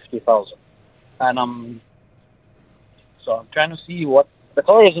 250,000, and I'm trying to see what the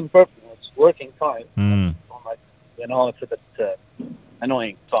car is in perfect. It's working fine. I'm like, it's a bit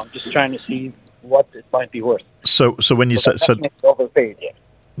annoying. So I'm just trying to see what it might be worth. So when you say overpaid,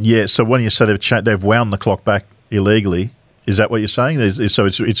 yeah. So when you say they've wound the clock back illegally, is that what you're saying? So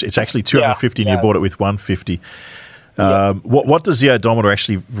it's actually 250, and you bought it with 150. What does the odometer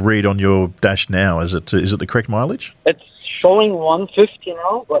actually read on your dash now? Is it the correct mileage? It's showing 150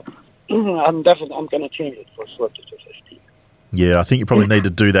 now, but I'm going to change it for sure to 250. Yeah, I think you probably need to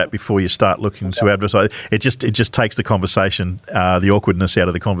do that before you start looking to advertise. It just takes the conversation, the awkwardness out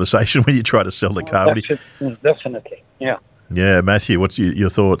of the conversation when you try to sell the car. Definitely, yeah. Yeah, Matthew, what's your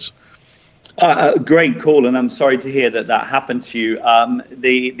thoughts? Great call, and I'm sorry to hear that happened to you.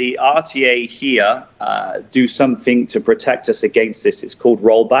 The RTA here do something to protect us against this. It's called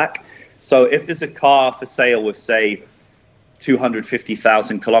rollback. So if there's a car for sale with, say,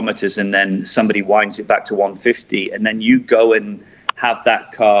 250,000 kilometers, and then somebody winds it back to 150, and then you go and have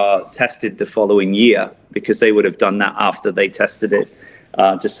that car tested the following year, because they would have done that after they tested it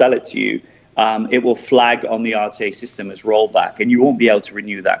to sell it to you, it will flag on the RTA system as rollback, and you won't be able to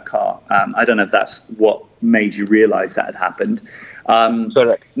renew that car. I don't know if that's what made you realize that had happened.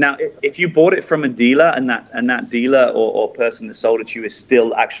 Now, if you bought it from a dealer, and that dealer or person that sold it to you is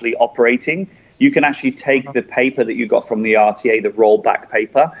still actually operating, you can actually take the paper that you got from the RTA, the rollback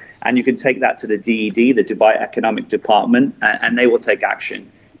paper, and you can take that to the DED, the Dubai Economic Department, and they will take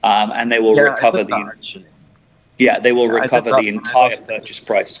action, and they will recover they will recover the entire purchase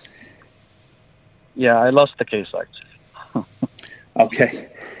price. Yeah, I lost the case, actually. Okay.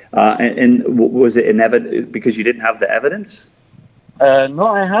 And was it because you didn't have the evidence? No,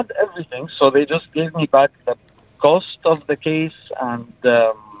 I had everything. So they just gave me back the cost of the case and,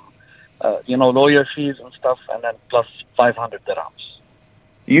 lawyer fees and stuff, and then plus 500 dirhams.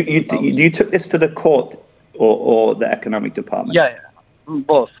 You took this to the court or the economic department? Yeah.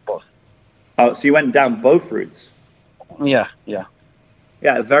 Both. Oh, so you went down both routes? Yeah.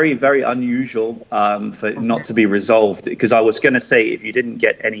 Yeah, very, very unusual for not to be resolved. Because I was going to say, if you didn't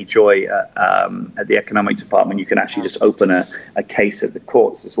get any joy at the economic department, you can actually just open a case at the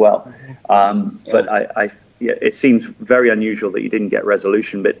courts as well. But it seems very unusual that you didn't get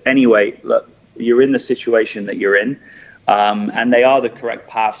resolution. But anyway, look, you're in the situation that you're in. And they are the correct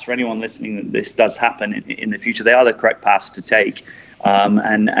paths. For anyone listening that this does happen in the future, they are the correct paths to take.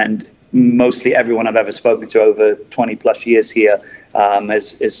 And mostly everyone I've ever spoken to over 20 plus years here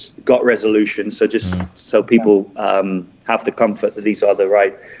has got resolution. So just so people have the comfort that these are the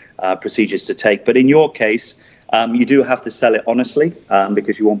right procedures to take. But in your case, you do have to sell it honestly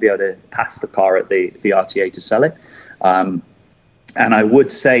because you won't be able to pass the car at the RTA to sell it. And I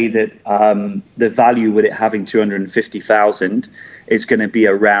would say that the value with it having 250,000 is going to be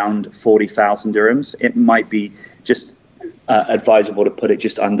around 40,000 dirhams. It might be just advisable to put it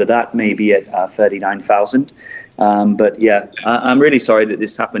just under that, maybe at 39,000. But yeah, I'm really sorry that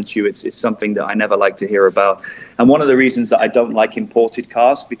this happened to you. It's something that I never like to hear about. And one of the reasons that I don't like imported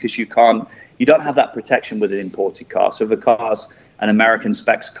cars, because you don't have that protection with an imported car. So if a car's an American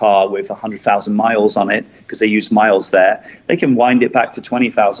specs car with 100,000 miles on it, because they use miles there, they can wind it back to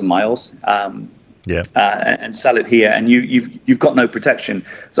 20,000 miles. And sell it here, and you've got no protection.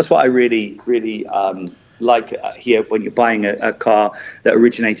 So that's what I really like here when you're buying a car that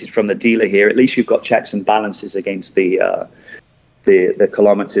originated from the dealer here. At least you've got checks and balances against the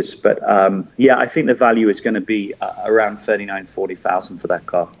kilometers. But I think the value is going to be around 40,000 for that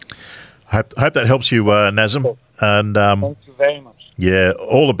car. Hope that helps you, Nazem. And thank you very much. Yeah,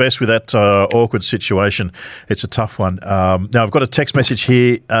 all the best with that awkward situation. It's a tough one. Now, I've got a text message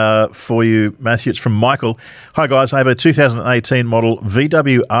here for you, Matthew. It's from Michael. Hi, guys. I have a 2018 model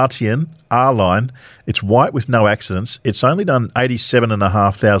VW RTN R-Line. It's white with no accidents. It's only done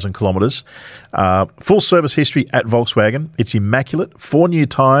 87,500 kilometres. Full service history at Volkswagen. It's immaculate. 4 new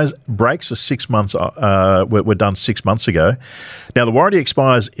tyres. Brakes are 6 months. Were done 6 months ago. Now, the warranty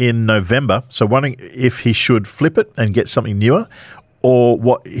expires in November, so wondering if he should flip it and get something newer, or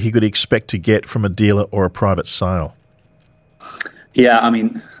what he could expect to get from a dealer or a private sale. Yeah, I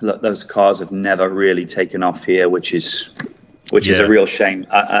mean, look, those cars have never really taken off here, which is a real shame.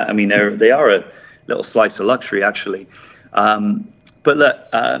 I mean, they are a little slice of luxury, actually. But look,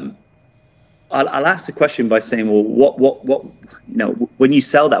 I'll ask the question by saying, well, what when you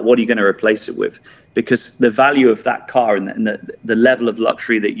sell that, what are you going to replace it with? Because the value of that car and the level of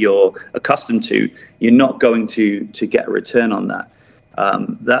luxury that you're accustomed to, you're not going to get a return on that.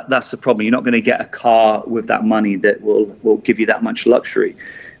 That's the problem. You're not going to get a car with that money that will give you that much luxury.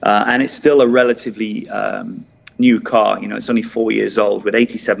 And it's still a relatively new car. It's only 4 years old with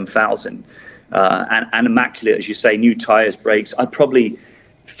 87,000 and immaculate, as you say, new tires, brakes. I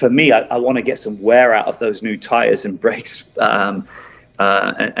want to get some wear out of those new tires and brakes,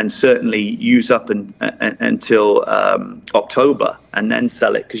 and certainly use up until October, and then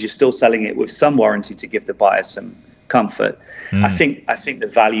sell it, because you're still selling it with some warranty to give the buyer some comfort. I think the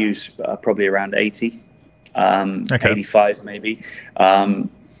value's probably around 80, 85 maybe.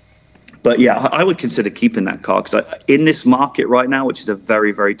 But yeah, I would consider keeping that car, because in this market right now, which is a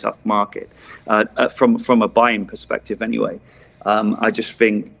very, very tough market, from a buying perspective anyway, I just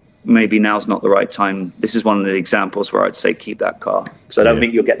think maybe now's not the right time. This is one of the examples where I'd say keep that car, because I don't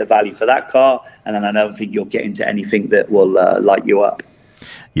think you'll get the value for that car, and then I don't think you'll get into anything that will light you up.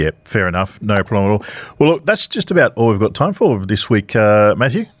 Yeah, fair enough. No problem at all. Well, look, that's just about all we've got time for this week,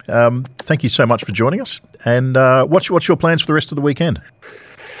 Matthew. Thank you so much for joining us. And what's your plans for the rest of the weekend?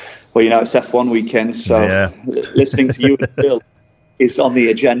 Well, it's F1 weekend, so listening to you and Bill is on the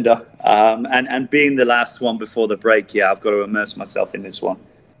agenda. And being the last one before the break, I've got to immerse myself in this one.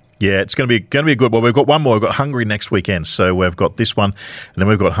 Yeah, it's going to be a good one. We've got one more. We've got Hungary next weekend, so we've got this one, and then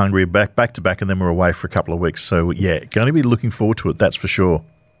we've got Hungary back to back, and then we're away for a couple of weeks. So yeah, going to be looking forward to it. That's for sure.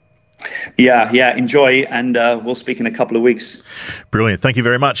 Yeah, enjoy, and we'll speak in a couple of weeks. Brilliant. Thank you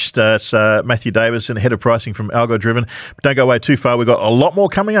very much. That's Matthew Davison, Head of Pricing from Algo Driven. But don't go away too far. We've got a lot more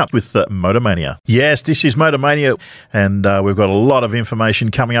coming up with Motormania. Yes, this is Motormania, and we've got a lot of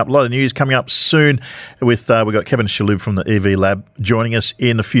information coming up, a lot of news coming up soon. We've got Kevin Shalhoub from the EV Lab joining us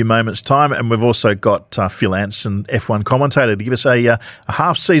in a few moments' time, and we've also got Phil Anson, F1 commentator, to give us a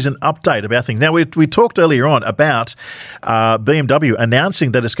half-season update about things. Now, we talked earlier on about BMW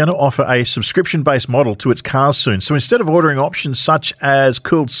announcing that it's going to offer a subscription-based model to its cars soon. So instead of ordering options such as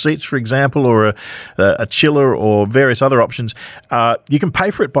cooled seats, for example, or a chiller or various other options, you can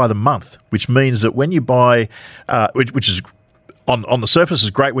pay for it by the month, which means that when you buy, which is on the surface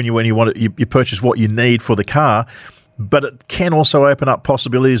is great when you want it, you purchase what you need for the car. But it can also open up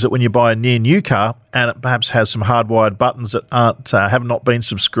possibilities that when you buy a near new car and it perhaps has some hardwired buttons that have not been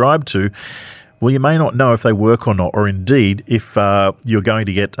subscribed to, well, you may not know if they work or not, or indeed if you're going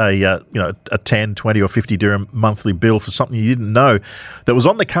to get a 10, 20 or 50 dirham monthly bill for something you didn't know that was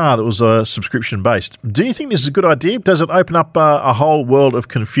on the car that was subscription based. Do you think this is a good idea? Does it open up a whole world of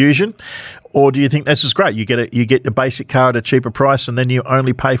confusion? Or do you think this is great? You get the basic car at a cheaper price, and then you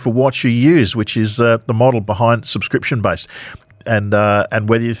only pay for what you use, which is the model behind subscription based, and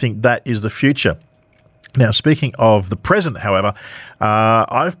whether you think that is the future. Now, speaking of the present, however,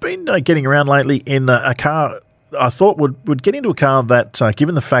 I've been getting around lately in a car I thought would get into a car that,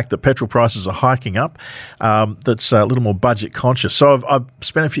 given the fact that petrol prices are hiking up, that's a little more budget conscious. So I've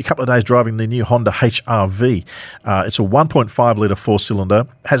spent a couple of days driving the new Honda HR-V. It's a 1.5 litre four-cylinder,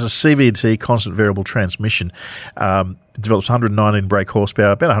 has a CVT constant variable transmission. It develops 119 brake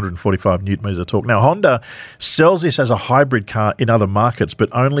horsepower, about 145 newton-meters of torque. Now, Honda sells this as a hybrid car in other markets, but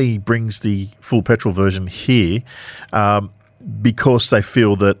only brings the full petrol version here because they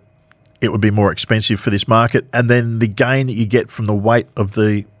feel that it would be more expensive for this market, and then the gain that you get from the weight of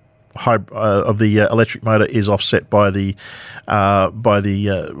the electric motor is offset by the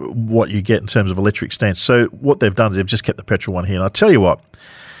what you get in terms of electric stance. So what they've done is they've just kept the petrol one here. And I tell you what,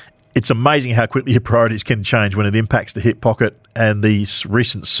 it's amazing how quickly your priorities can change when it impacts the hip pocket, and the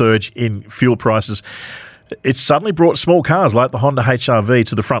recent surge in fuel prices. It's suddenly brought small cars like the Honda HR-V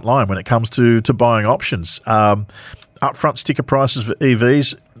to the front line when it comes to buying options. Upfront sticker prices for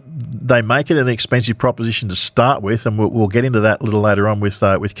EVs, they make it an expensive proposition to start with, and we'll get into that a little later on with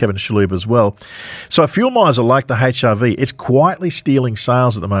Kevin Shalhoub as well. So a fuel miser like the HRV, it's quietly stealing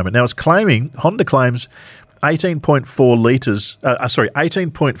sales at the moment. Now Honda claims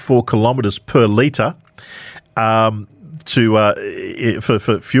 18.4 kilometres per litre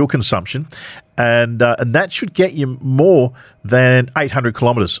for fuel consumption, and that should get you more than 800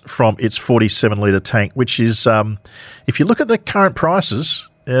 kilometres from its 47-litre tank, which is, if you look at the current prices,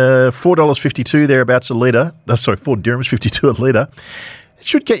 $4.52 thereabouts a litre. $4.52 a litre. It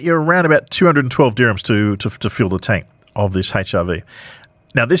should get you around about 212 dirhams to fill the tank of this HRV.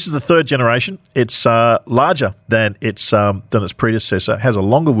 Now, this is the third generation. It's larger than its predecessor. It has a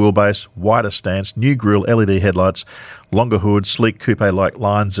longer wheelbase, wider stance, new grille, LED headlights, longer hood, sleek coupe-like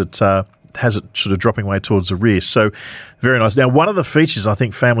lines. It has it sort of dropping away towards the rear. So, very nice. Now, one of the features I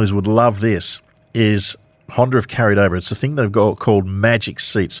think families would love this is Honda have carried over. It's a thing they've got called Magic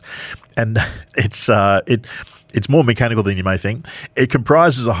Seats, and it's more mechanical than you may think. It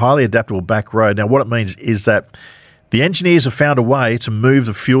comprises a highly adaptable back row. Now, what it means is that the engineers have found a way to move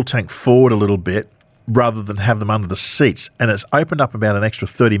the fuel tank forward a little bit rather than have them under the seats, and it's opened up about an extra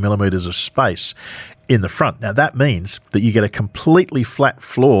 30 millimetres of space in the front. Now, that means that you get a completely flat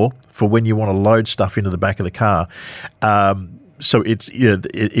floor for when you want to load stuff into the back of the car. So it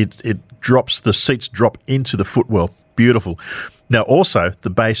drops, the seats drop into the footwell. Beautiful. Now, also, the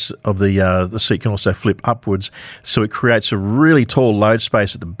base of the seat can also flip upwards, so it creates a really tall load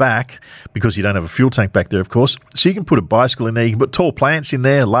space at the back because you don't have a fuel tank back there, of course. So you can put a bicycle in there, you can put tall plants in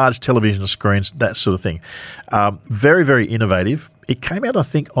there, large television screens, that sort of thing. Very, very innovative. It came out, I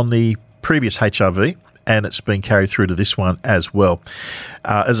think, on the previous HRV, and it's been carried through to this one as well.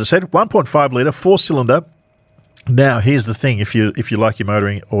 As I said, 1.5 litre, 4-cylinder. Now, here's the thing: if you like your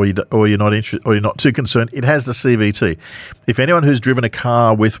motoring, or you're not interested, or you're not too concerned, it has the CVT. If anyone who's driven a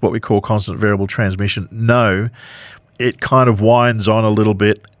car with what we call constant variable transmission know, it kind of winds on a little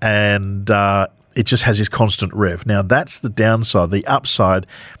bit, and it just has this constant rev. Now, that's the downside. The upside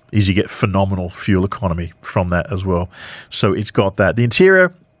is you get phenomenal fuel economy from that as well. So it's got that. The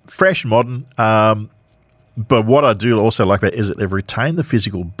interior, fresh, modern. But what I do also like about it is that they've retained the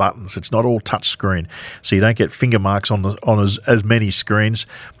physical buttons. It's not all touch screen, so you don't get finger marks on as many screens.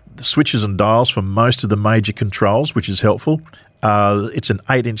 The switches and dials for most of the major controls, which is helpful. It's an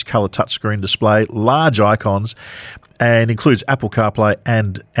 8-inch colour touchscreen display, large icons, and includes Apple CarPlay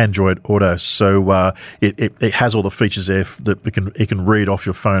and Android Auto. So it has all the features there that it can read off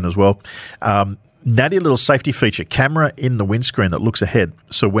your phone as well. Natty little safety feature, camera in the windscreen that looks ahead.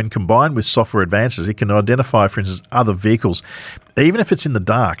 So when combined with software advances, it can identify, for instance, other vehicles, even if it's in the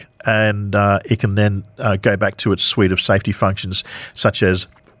dark, and it can then go back to its suite of safety functions, such as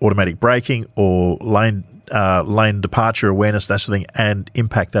automatic braking or lane departure awareness, that sort of thing, and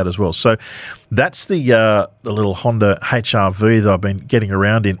impact that as well. So that's the little Honda HRV that I've been getting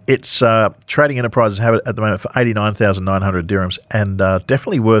around in. It's Trading Enterprises have it at the moment for 89,900 dirhams, and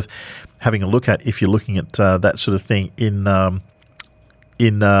definitely worth having a look at if you're looking at that sort of thing in a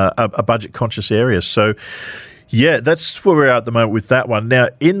budget-conscious area. So, yeah, that's where we're at the moment with that one. Now,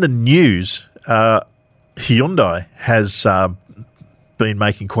 in the news, Hyundai has been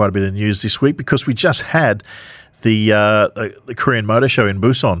making quite a bit of news this week because we just had the Korean Motor Show in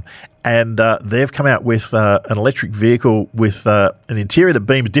Busan, and they've come out with an electric vehicle with an interior that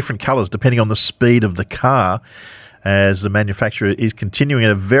beams different colours depending on the speed of the car, as the manufacturer is continuing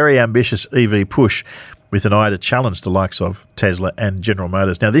a very ambitious EV push with an eye to challenge the likes of Tesla and General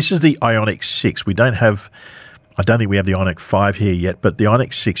Motors. Now, this is the Ioniq 6. I don't think we have the Ioniq 5 here yet, but the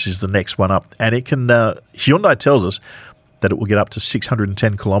Ioniq 6 is the next one up. And it can, Hyundai tells us that it will get up to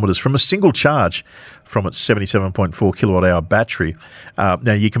 610 kilometres from a single charge from its 77.4 kilowatt-hour battery.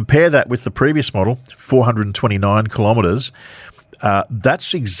 Now, you compare that with the previous model, 429 kilometres.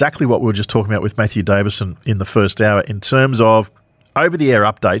 That's exactly what we were just talking about with Matthew Davison in the first hour in terms of over-the-air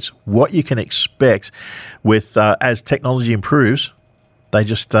updates, what you can expect with as technology improves. They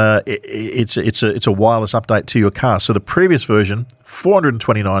just it's a wireless update to your car. So the previous version,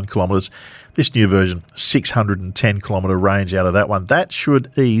 429 kilometres. This new version, 610 kilometre range out of that one. That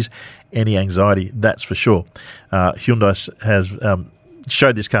should ease any anxiety, that's for sure. Hyundai has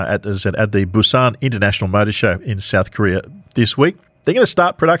showed this car at the Busan International Motor Show in South Korea this week. They're going to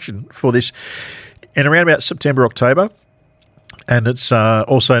start production for this in around about September, October. And it's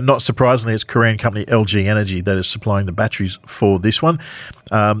also, not surprisingly, it's Korean company LG Energy that is supplying the batteries for this one.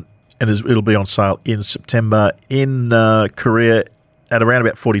 And it'll be on sale in September in Korea at around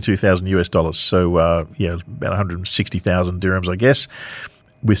about $42,000 US. So, about 160,000 dirhams, I guess,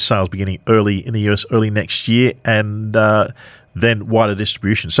 with sales beginning early in the US early next year. And then wider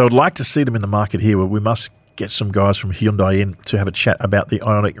distribution. So I'd like to see them in the market here. Where we must get some guys from Hyundai in to have a chat about the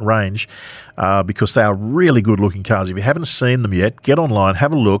Ioniq range because they are really good-looking cars. If you haven't seen them yet, get online,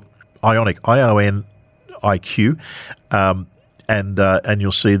 have a look. Ioniq, IONIQ, and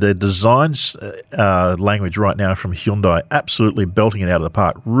you'll see their designs language right now from Hyundai, absolutely belting it out of the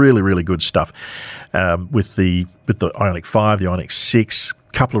park. Really, really good stuff with the Ioniq 5, the Ioniq 6.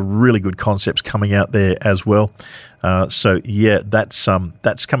 Couple of really good concepts coming out there as well. So yeah, that's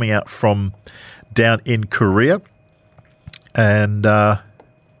coming out from down in Korea. And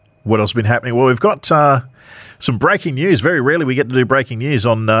what else has been happening? Well, we've got some breaking news. Very rarely we get to do breaking news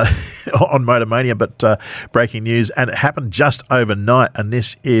on on Motormania, but breaking news, and it happened just overnight. And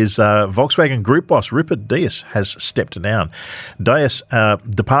this is Volkswagen Group boss Rupert Dias has stepped down. Dias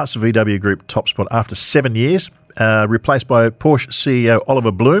departs the VW Group top spot after 7 years, replaced by Porsche CEO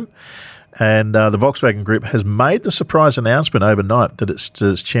Oliver Blume. And the Volkswagen Group has made the surprise announcement overnight that its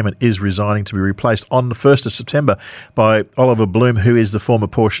chairman is resigning to be replaced on the 1st of September by Oliver Blume, who is the former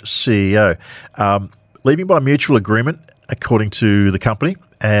Porsche CEO. Leaving by mutual agreement, according to the company,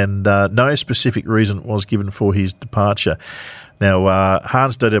 and no specific reason was given for his departure. Now,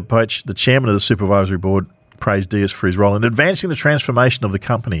 Hans-Dieter Poetsch, the chairman of the supervisory board, praised Dias for his role in advancing the transformation of the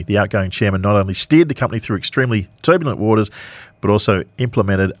company. The outgoing chairman not only steered the company through extremely turbulent waters, but also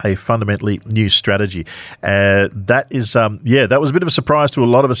implemented a fundamentally new strategy. That was a bit of a surprise to a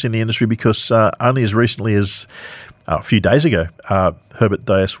lot of us in the industry because only as recently as a few days ago, Herbert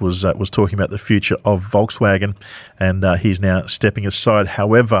Dias was talking about the future of Volkswagen, and he's now stepping aside.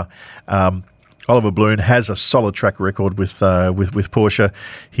 However, Oliver Blume has a solid track record with Porsche.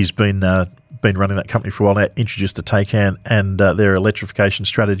 He's been running that company for a while now, introduced the Taycan and their electrification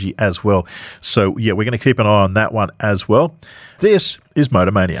strategy as well. So, yeah, we're going to keep an eye on that one as well. This is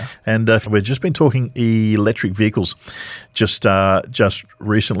Motormania, and we've just been talking electric vehicles just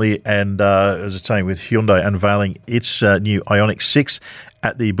recently, and as I was saying, with Hyundai unveiling its new Ioniq 6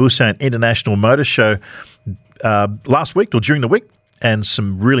 at the Busan International Motor Show last week or during the week. And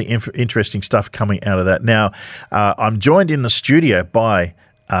some really interesting stuff coming out of that. Now, I'm joined in the studio by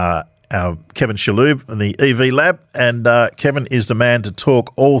our Kevin Shalhoub in the EV Lab, and Kevin is the man to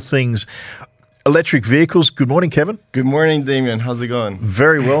talk all things electric vehicles. Good morning, Kevin. Good morning, Damien. How's it going?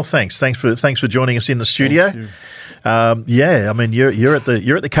 Very well, thanks. Thanks for joining us in the studio. Thank you. I mean you're at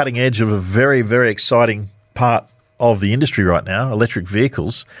the cutting edge of a very, very exciting part of the industry right now, electric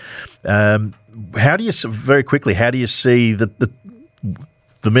vehicles. How do you see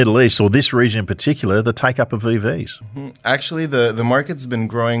the Middle East, or this region in particular, the take-up of EVs? Mm-hmm. Actually, the market's been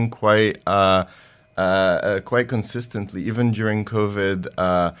growing quite consistently. Even during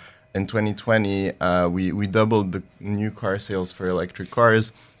COVID in 2020, we doubled the new car sales for electric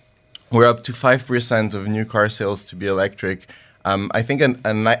cars. We're up to 5% of new car sales to be electric. I think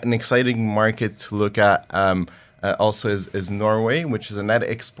an exciting market to look at also is Norway, which is a net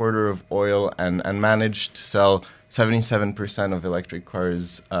exporter of oil and managed to sell 77% of electric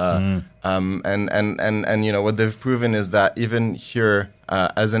cars, and what they've proven is that even here,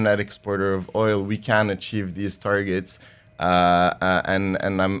 as a net exporter of oil, we can achieve these targets, and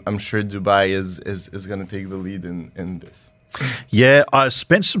I'm sure Dubai is going to take the lead in this. Yeah, I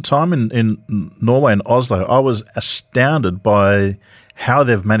spent some time in Norway and Oslo. I was astounded by how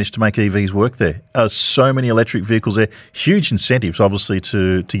they've managed to make EVs work there. So many electric vehicles there. Huge incentives, obviously,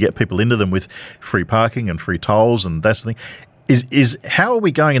 to get people into them with free parking and free tolls and that sort of thing. Is how are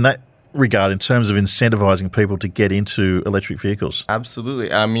we going in that regard in terms of incentivizing people to get into electric vehicles?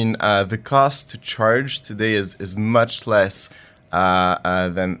 Absolutely. I mean, the cost to charge today is much less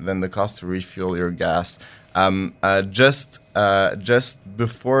than the cost to refuel your gas. Just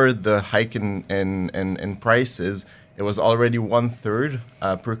before the hike in prices, it was already 1/3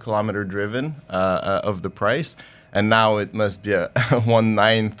 per kilometer driven of the price, and now it must be a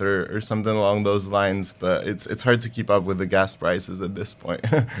 1/9 or something along those lines. But it's hard to keep up with the gas prices at this point.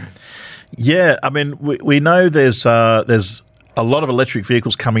 Yeah, I mean we know there's a lot of electric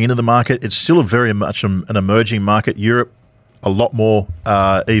vehicles coming into the market. It's still very much an emerging market. Europe, a lot more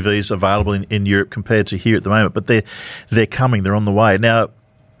EVs available in Europe compared to here at the moment, but they're coming. They're on the way now.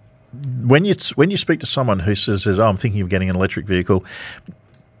 When you speak to someone who says, "Oh, I'm thinking of getting an electric vehicle,"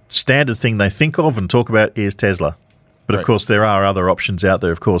 standard thing they think of and talk about is Tesla. But of course, there are other options out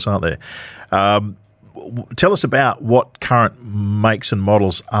there, of course, aren't there? Tell us about what current makes and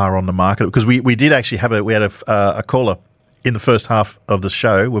models are on the market, because we did actually have a caller in the first half of the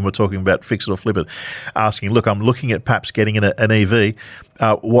show when we're talking about Fix It or Flip It, asking, look, I'm looking at perhaps getting in an EV.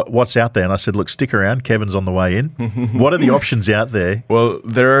 What's out there? And I said, look, stick around. Kevin's on the way in. What are the options out there? Well,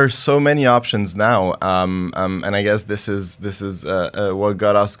 there are so many options now, and I guess this is what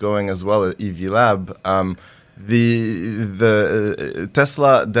got us going as well at EV Lab. The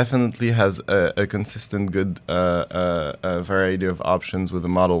Tesla definitely has a consistent good variety of options with the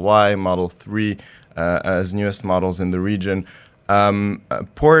Model Y, Model 3 as newest models in the region.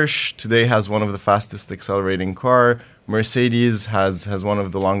 Porsche today has one of the fastest accelerating car. Mercedes has one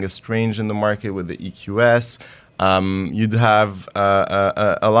of the longest range in the market with the EQS. You'd have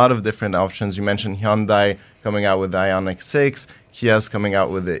a lot of different options. You mentioned Hyundai coming out with the Ioniq 6, Kia's coming out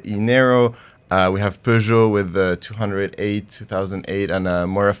with the e-Niro. We have Peugeot with the 2008 and a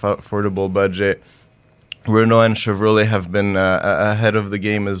more affordable budget. Renault and Chevrolet have been ahead of the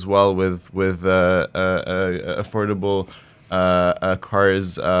game as well with affordable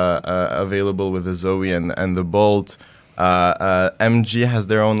cars available with the Zoe and the Bolt. MG has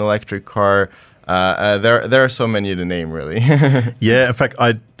their own electric car. There are so many to name, really. Yeah, in fact,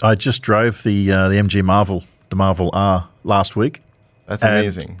 I just drove the MG Marvel, the Marvel R, last week. That's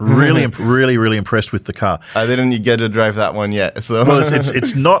amazing. Really impressed with the car. I didn't get to drive that one yet. So well,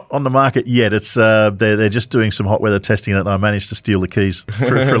 it's not on the market yet. It's they're just doing some hot weather testing, and I managed to steal the keys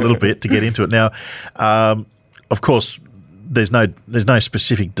for a little bit to get into it. Now, of course, there's no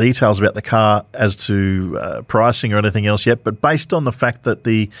specific details about the car as to pricing or anything else yet. But based on the fact that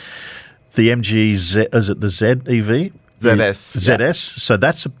the MG Z, is it the Z EV? ZS. So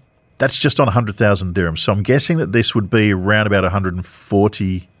that's just on 100,000 dirhams. So I'm guessing that this would be around about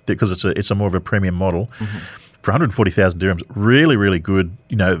 140 because it's a more of a premium model. Mm-hmm. For 140,000 dirhams, really good.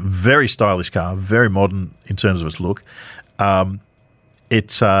 Very stylish car, very modern in terms of its look.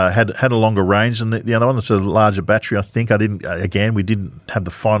 It had a longer range than the other one. It's a larger battery. I think we didn't have the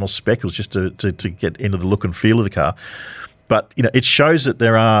final spec. It was just to get into the look and feel of the car. But it shows that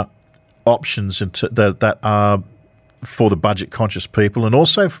there are options that are for the budget-conscious people, and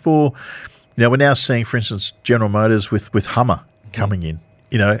also for, we're now seeing, for instance, General Motors with Hummer coming in,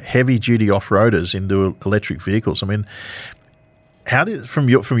 heavy-duty off-roaders into electric vehicles. I mean, how does from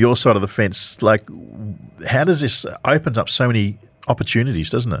your side of the fence, like, how does this open up so many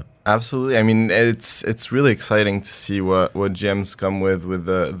opportunities, doesn't it? Absolutely. I mean, it's really exciting to see what GM's come with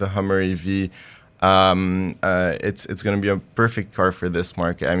the Hummer EV. It's going to be a perfect car for this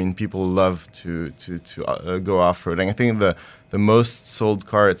market. I mean, people love to go off-roading. I think the most sold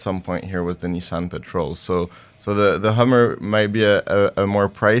car at some point here was the Nissan Patrol. So the Hummer might be a more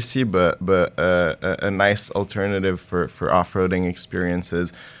pricey, but a nice alternative for off-roading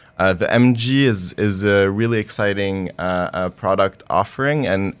experiences. The MG is a really exciting product offering,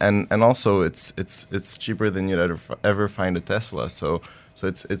 and also it's cheaper than you'd ever find a Tesla. So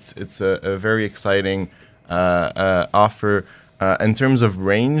it's a very exciting offer. In terms of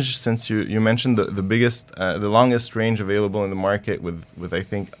range, since you mentioned the longest range available in the market with I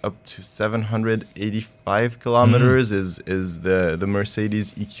think up to 785 kilometers is the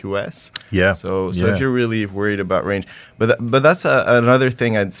Mercedes EQS. Yeah. So if you're really worried about range, but that's another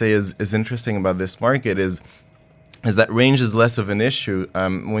thing I'd say is interesting about this market is that range is less of an issue.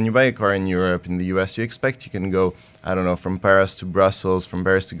 When you buy a car in Europe, in the US, you expect you can go, I don't know, from Paris to Brussels, from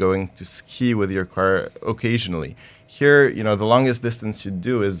Paris to going to ski with your car occasionally. Here, the longest distance you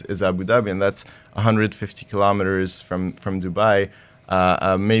do is Abu Dhabi, and that's 150 kilometers from Dubai.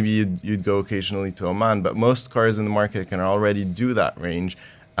 Maybe you'd go occasionally to Oman, but most cars in the market can already do that range.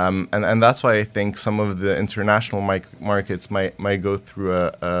 And that's why I think some of the international markets might go through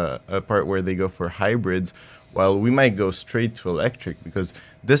a part where they go for hybrids, while we might go straight to electric because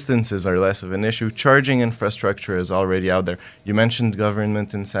distances are less of an issue. Charging infrastructure is already out there. You mentioned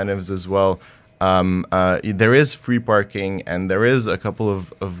government incentives as well. There is free parking, and there is a couple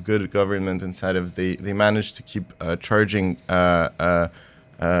of good government incentives. They managed to keep charging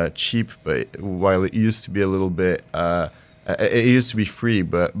cheap, but while it used to be a little bit, it used to be free,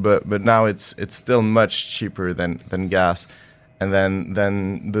 but now it's still much cheaper than gas. And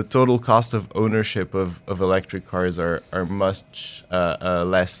then the total cost of ownership of electric cars are much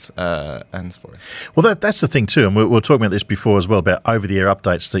less henceforth. Well, that's the thing too, and we were talking about this before as well, about over-the-air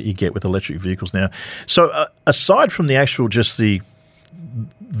updates that you get with electric vehicles now. So aside from the actual just the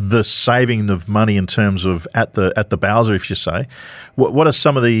saving of money in terms of at the Bowser, if you say, what are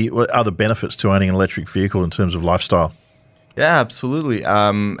some of the other benefits to owning an electric vehicle in terms of lifestyle? Yeah, absolutely.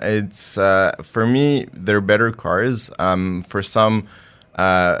 It's for me, they're better cars. For some,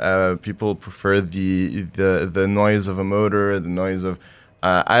 people prefer the noise of a motor, the noise of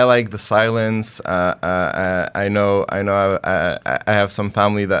I like the silence. I know. I have some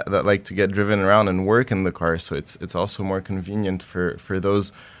family that like to get driven around and work in the car, so it's also more convenient for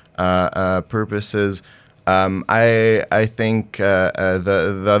those purposes. I think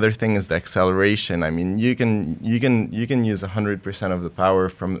the other thing is the acceleration. I mean, you can use 100% of the power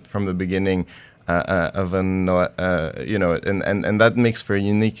from the beginning of an and that makes for a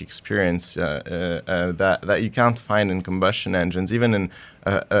unique experience that you can't find in combustion engines, even in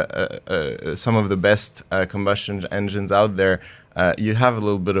some of the best combustion engines out there. You have a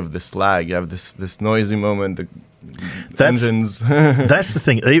little bit of this lag. You have this noisy moment. Engines. That's the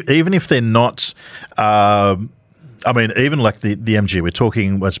thing. Even if they're not, even like the MG, we're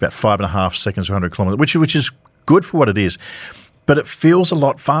talking it's about 5.5 seconds to 100 kilometers, which is good for what it is. But it feels a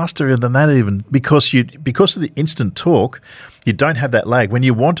lot faster than that, even because of the instant torque, you don't have that lag. When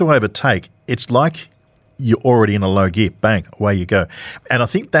you want to overtake, it's like you're already in a low gear. Bang, away you go. And I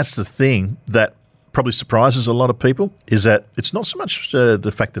think that's the thing that probably surprises a lot of people, is that it's not so much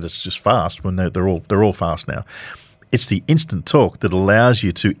the fact that it's just fast when they're all fast now. It's the instant torque that allows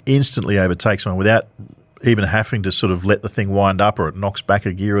you to instantly overtake someone without even having to sort of let the thing wind up, or it knocks back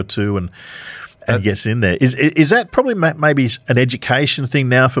a gear or two and gets in there. Is that probably maybe an education thing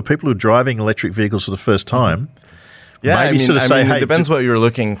now for people who are driving electric vehicles for the first time? Yeah, it depends what you're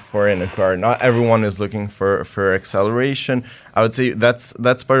looking for in a car. Not everyone is looking for acceleration. I would say that's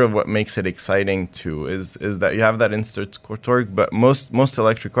part of what makes it exciting too, is that you have that instant torque, but most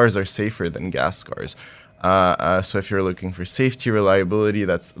electric cars are safer than gas cars. So if you're looking for safety, reliability,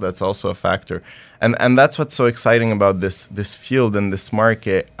 that's also a factor. And that's what's so exciting about this field and this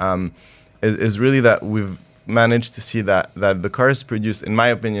market, is really that we've managed to see that the cars produced, in my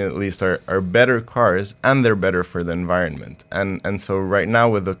opinion at least, are better cars, and they're better for the environment. And so right now,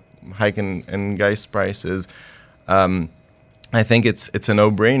 with the hike in gas prices, I think it's a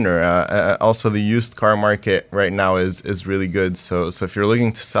no-brainer. Also, the used car market right now is really good. So if you're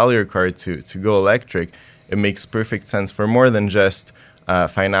looking to sell your car to go electric, it makes perfect sense for more than just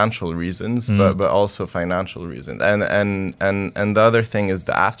financial reasons, but also financial reasons. And the other thing is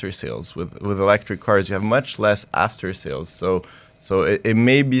the after sales. With electric cars, you have much less after sales. So it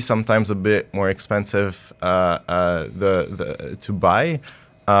may be sometimes a bit more expensive to buy,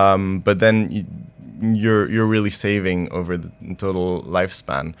 but then you're really saving over the total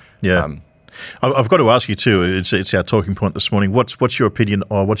lifespan. Yeah. I've got to ask you too. It's our talking point this morning. What's your opinion,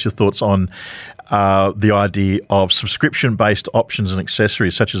 or what's your thoughts on the idea of subscription-based options and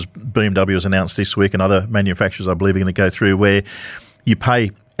accessories, such as BMW has announced this week, and other manufacturers, I believe, are going to go through, where you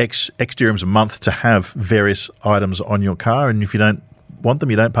pay X dirhams a month to have various items on your car, and if you don't want them,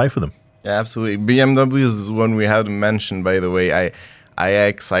 you don't pay for them. Yeah, absolutely. BMW is one we haven't mentioned, by the way.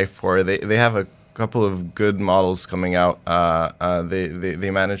 iX, i4, they have a couple of good models coming out. They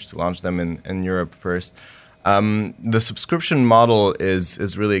managed to launch them in Europe first. The subscription model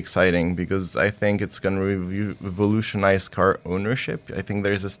is really exciting, because I think it's going to revolutionize car ownership. I think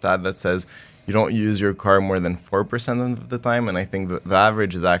there's a stat that says you don't use your car more than 4% of the time, and I think the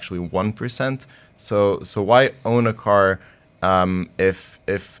average is actually 1%. So why own a car if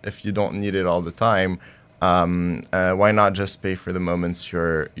you don't need it all the time? Why not just pay for the moments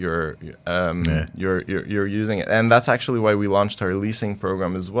you're using it? And that's actually why we launched our leasing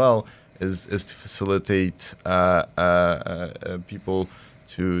program as well, is to facilitate people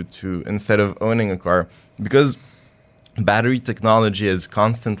to instead of owning a car, because battery technology is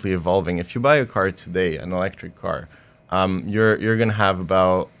constantly evolving. If you buy a car today, an electric car, you're gonna have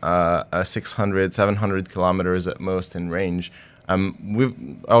about 600, 700 kilometers at most in range. We've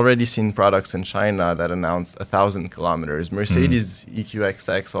already seen products in China that announced 1,000 kilometers. Mercedes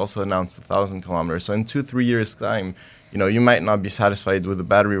EQXX also announced 1,000 kilometers. So in 2-3 years' time, you might not be satisfied with the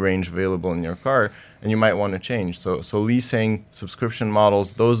battery range available in your car, and you might want to change. So leasing, subscription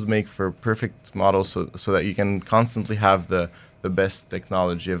models, those make for perfect models, so that you can constantly have the best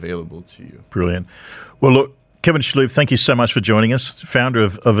technology available to you. Brilliant. Well, look, Kevin Schloop, thank you so much for joining us, founder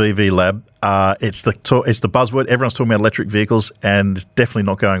of EV Lab. It's the buzzword. Everyone's talking about electric vehicles, and it's definitely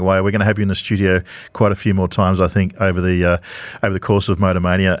not going away. We're going to have you in the studio quite a few more times, I think, over the course of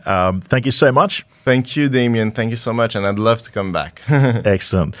Motormania. Thank you so much. Thank you, Damien. Thank you so much, and I'd love to come back.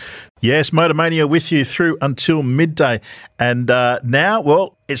 Excellent. Yes, Motormania with you through until midday. And now,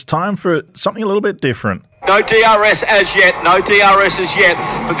 well, it's time for something a little bit different. No DRS as yet, no DRS as yet,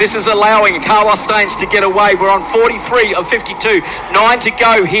 but this is allowing Carlos Sainz to get away. We're on 43 of 52, 9 to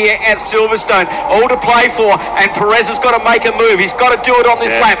go here at Silverstone, all to play for, and Perez has got to make a move. He's got to do it on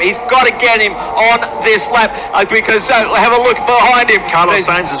this lap. He's got to get him on this lap because have a look behind him. Carlos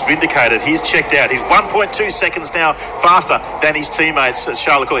Sainz is vindicated. He's checked out. He's 1.2 seconds now faster than his teammates,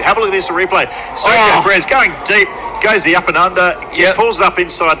 Charles Leclerc. Have a look at this replay. Sergio Perez going deep. Goes the up and under, pulls it up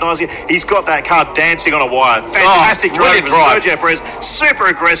inside nicely. He's got that car dancing on a wire. Fantastic driving from Sergio Perez, super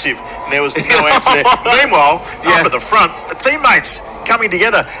aggressive. And there was no answer there. Meanwhile, up at the front, the teammates coming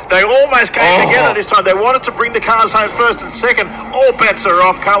together. They almost came together this time. They wanted to bring the cars home first and second. All bets are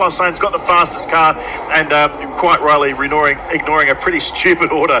off. Carlos Sainz got the fastest car, and quite rightly ignoring a pretty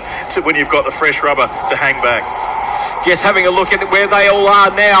stupid order when you've got the fresh rubber to hang back. Just having a look at where they all are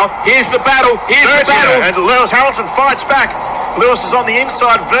now. Here's the battle. And Lewis Hamilton fights back. Lewis is on the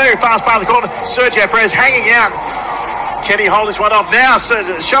inside, very fast part of the corner. Sergio Perez hanging out. Can he hold this one off? Now,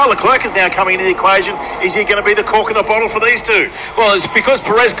 Charles Leclerc is now coming into the equation. Is he going to be the cork in the bottle for these two? Well, it's because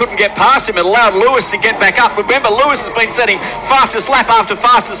Perez couldn't get past him. It allowed Lewis to get back up. Remember, Lewis has been setting fastest lap after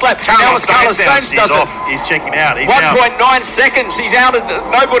fastest lap. Carlos Sainz does it. He's checking out. 1.9 seconds. He's out of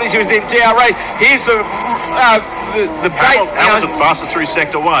nobody's who's in DRS. Here's the Hamilton fastest through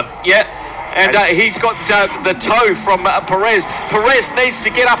sector 1. Yeah. And he's got the toe from Perez. Perez needs to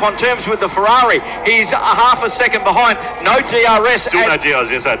get up on terms with the Ferrari. He's a half a second behind. No DRS. Still no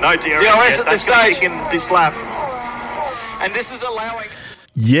DRS. Yes, no DRS at this stage. In this lap. And this is allowing...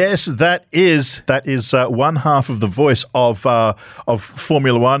 Yes, that is one half of the voice of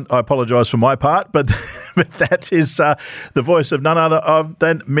Formula One. I apologise for my part, but that is the voice of none other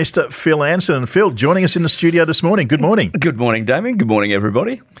than Mr. Phil Anson. And Phil, joining us in the studio this morning. Good morning. Good morning, Damien. Good morning,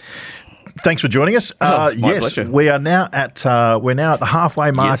 everybody. Thanks for joining us. My yes, pleasure. we are now at the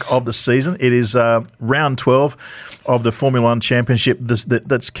halfway mark of the season. It is round 12 of the Formula One Championship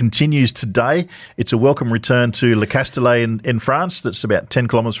that continues today. It's a welcome return to Le Castellet in France. That's about 10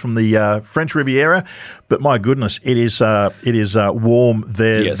 kilometres from the French Riviera. But my goodness, it is warm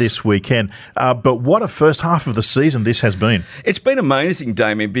there this weekend. But what a first half of the season this has been. It's been amazing,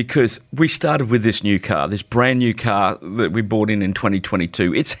 Damien, because we started with this new car, this brand new car that we bought in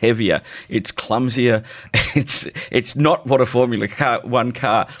 2022. It's heavier, it's clumsier, it's not what a Formula One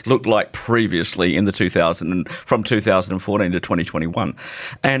car looked like previously in the from 2014 to 2021.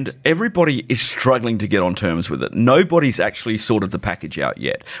 And everybody is struggling to get on terms with it. Nobody's actually sorted the package out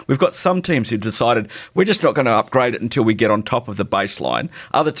yet. We've got some teams who've decided we're just not going to upgrade it until we get on top of the baseline.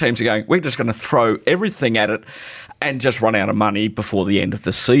 Other teams are going, we're just going to throw everything at it and just run out of money before the end of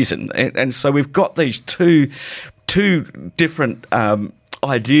the season. And so we've got these two different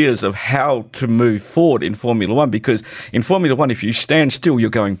ideas of how to move forward in Formula One, because in Formula One, if you stand still,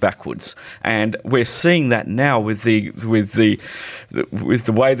 you're going backwards, and we're seeing that now with the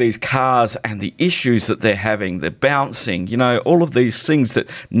way these cars and the issues that they're having, they're bouncing, all of these things that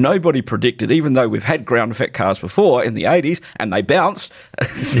nobody predicted, even though we've had ground effect cars before in the 80s and they bounced.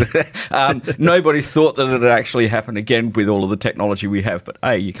 Nobody thought that it would actually happen again with all of the technology we have, but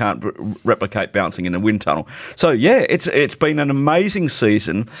you can't replicate bouncing in a wind tunnel. So yeah, it's been an amazing season.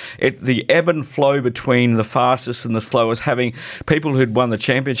 The ebb and flow between the fastest and the slowest, having people who'd won the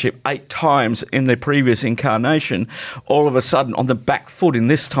championship 8 times in their previous incarnation, all of a sudden on the back foot in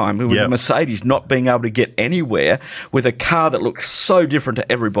this time, with the Mercedes not being able to get anywhere with a car that looked so different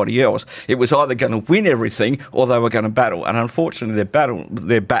to everybody else. It was either going to win everything or they were going to battle, and unfortunately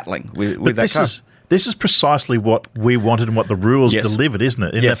they're battling with that car. This is precisely what we wanted and what the rules delivered, isn't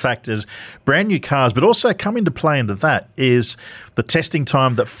it? The fact is, brand new cars, but also coming to play into that is the testing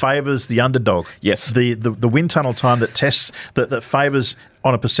time that favours the underdog. Yes. The wind tunnel time that favours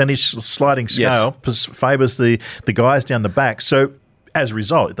on a percentage sliding scale, favours the guys down the back. So as a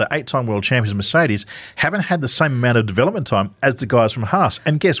result, the 8-time world champions Mercedes haven't had the same amount of development time as the guys from Haas.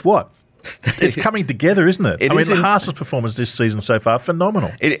 And guess what? It's coming together, isn't it? The Haas's performance this season so far,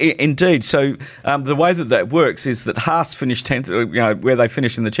 phenomenal. Indeed. So the way that works is that Haas finished 10th, where they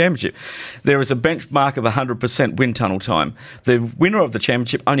finished in the championship. There is a benchmark of 100% wind tunnel time. The winner of the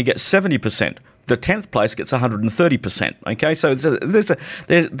championship only gets 70%. The 10th place gets 130%. Okay, so there's a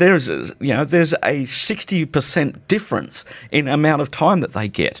 60% difference in amount of time that they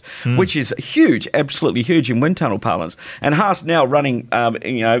get, which is huge, absolutely huge in wind tunnel parlance. And Haas now running,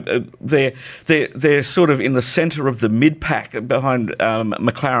 they're sort of in the centre of the mid pack behind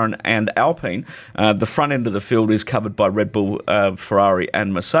McLaren and Alpine. The front end of the field is covered by Red Bull, Ferrari,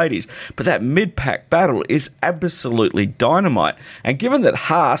 and Mercedes. But that mid pack battle is absolutely dynamite. And given that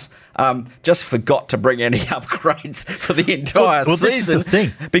Haas just forgot to bring any upgrades for the entire well, season. This is the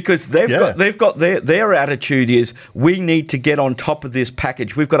thing. Because they've got their attitude is we need to get on top of this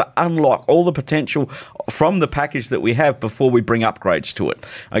package. We've got to unlock all the potential from the package that we have before we bring upgrades to it.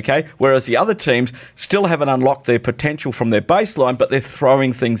 Okay? Whereas the other teams still haven't unlocked their potential from their baseline, but they're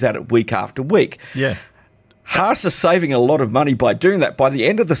throwing things at it week after week. Yeah. Haas are saving a lot of money by doing that. By the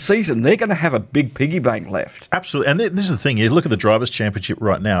end of the season, they're going to have a big piggy bank left. Absolutely. And this is the thing. You look at the Drivers' Championship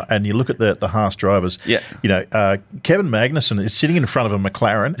right now, and you look at the Haas drivers. Yeah. You know, Kevin Magnussen is sitting in front of a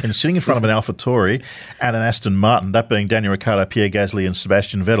McLaren and sitting in front of an AlphaTauri and an Aston Martin, that being Daniel Ricciardo, Pierre Gasly and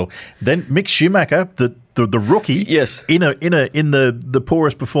Sebastian Vettel. Then Mick Schumacher, the rookie, yes, in the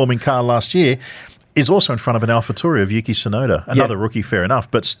poorest performing car last year, is also in front of an AlphaTauri of Yuki Tsunoda, another rookie, fair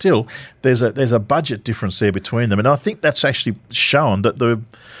enough, but still there's a budget difference there between them, and I think that's actually shown that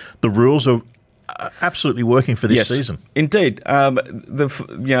the rules are absolutely working for this season. Indeed,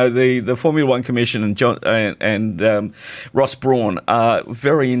 the Formula One Commission and Ross Brawn are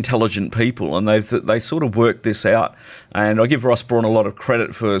very intelligent people, and they sort of worked this out. And I give Ross Brawn a lot of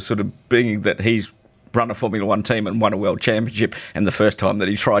credit for sort of being that he's run a Formula One team and won a world championship, and the first time that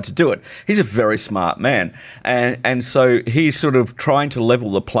he tried to do it. He's a very smart man. And so he's sort of trying to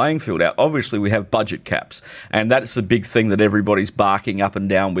level the playing field out. Obviously, we have budget caps, and that's the big thing that everybody's barking up and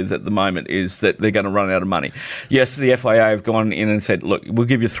down with at the moment, is that they're going to run out of money. Yes, the FIA have gone in and said, look, we'll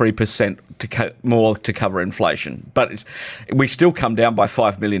give you 3% more to cover inflation, but we still come down by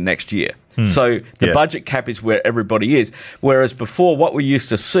 $5 million next year. So the budget cap is where everybody is. Whereas before, what we used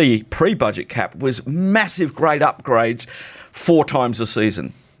to see pre-budget cap was massive great upgrades 4 times a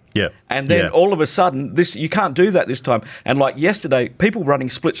season. Yeah. And then all of a sudden, you can't do that this time. And like yesterday, people running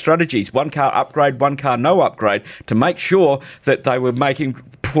split strategies, one car upgrade, one car no upgrade, to make sure that they were making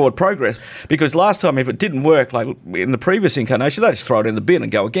forward progress. Because last time, if it didn't work, like in the previous incarnation, they just throw it in the bin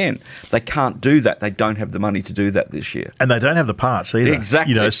and go again. They can't do that. They don't have the money to do that this year. And they don't have the parts either.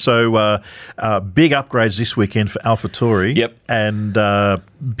 Exactly. You know, so big upgrades this weekend for AlphaTauri. Yep. And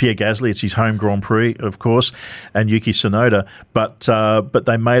Pierre Gasly, it's his home Grand Prix, of course, and Yuki Tsunoda. But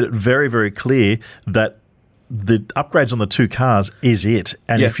they made it very, very clear that the upgrades on the 2 cars is it.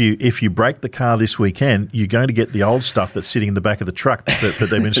 And if you break the car this weekend, you're going to get the old stuff that's sitting in the back of the truck that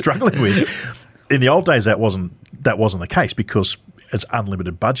they've been struggling with. In the old days, that wasn't the case because it's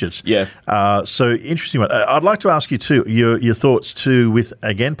unlimited budgets. Yeah. So interesting one. I'd like to ask you too your thoughts too with,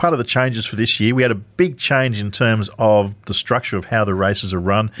 again, part of the changes for this year. We had a big change in terms of the structure of how the races are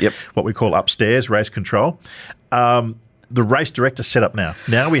run. Yep. What we call upstairs race control. The race director set up now.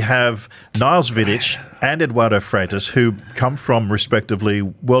 Now we have Niles Vidic and Eduardo Freitas, who come from, respectively,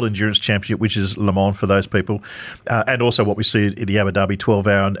 World Endurance Championship, which is Le Mans for those people, and also what we see in the Abu Dhabi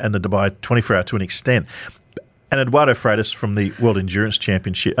 12-hour and the Dubai 24-hour to an extent. And Eduardo Freitas from the World Endurance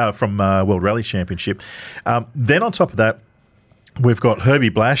Championship, from World Rally Championship. Then on top of that, we've got Herbie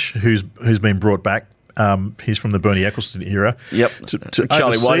Blash, who's been brought back. He's from the Bernie Eccleston era. Yep. To Charlie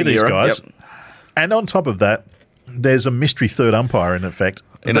oversee Whiting these era. guys. Yep. And on top of that, there's a mystery third umpire, in effect,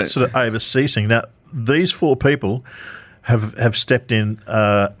 that sort of oversees things. Now, these 4 people have stepped in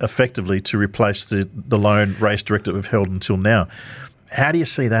effectively to replace the lone race director we've held until now. How do you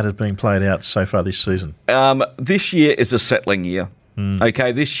see that as being played out so far this season? This year is a settling year.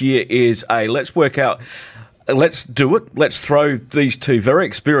 Okay, this year is let's work out, let's do it. Let's throw these 2 very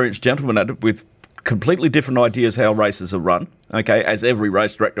experienced gentlemen at it with completely different ideas how races are run, okay, as every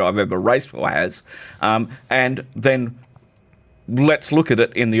race director I've ever raced for has. And then let's look at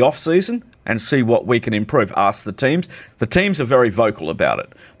it in the off-season and see what we can improve. Ask the teams. The teams are very vocal about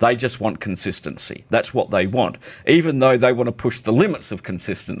it. They just want consistency. That's what they want, even though they want to push the limits of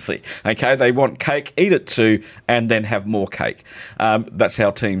consistency. Okay, they want cake, eat it too, and then have more cake. That's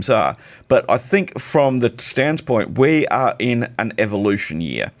how teams are. But I think from the standpoint, we are in an evolution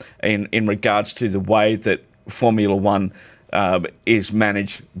year in regards to the way that Formula One is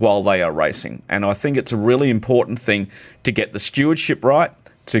managed while they are racing. And I think it's a really important thing to get the stewardship right,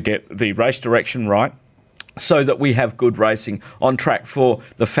 to get the race direction right, so that we have good racing on track for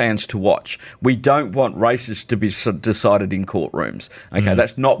the fans to watch. We don't want races to be decided in courtrooms. Okay,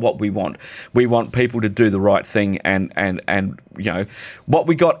 that's not what we want. We want people to do the right thing, and you know what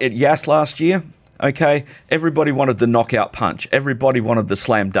we got at Yas last year. Okay, everybody wanted the knockout punch. Everybody wanted the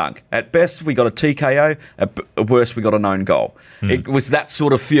slam dunk. At best, we got a TKO. At worst, we got an own goal. It was that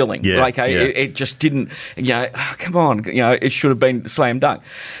sort of feeling. It just didn't, come on. It should have been slam dunk.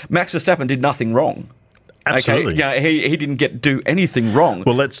 Max Verstappen did nothing wrong. Absolutely. Okay, he didn't do anything wrong.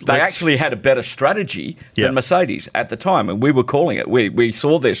 Well, they actually had a better strategy than Mercedes at the time, and we were calling it. We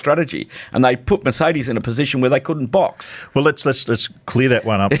saw their strategy, and they put Mercedes in a position where they couldn't box. Well, let's clear that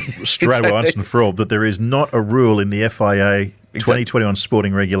one up straight away once and for all. That there is not a rule in the FIA 2021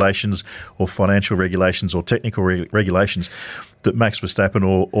 sporting regulations or financial regulations or technical regulations that Max Verstappen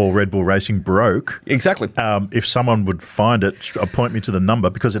or Red Bull Racing broke. Exactly. If someone would find it, point me to the number,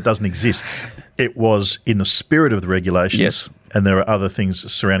 because it doesn't exist. It was in the spirit of the regulations, and there are other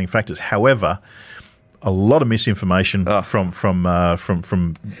things surrounding factors. However, a lot of misinformation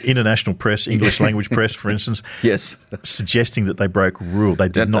from international press, English language press, for instance, suggesting that they broke rule. They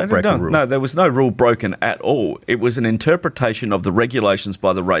did not break a rule. No, there was no rule broken at all. It was an interpretation of the regulations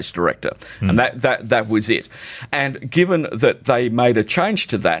by the race director, and that was it. And given that they made a change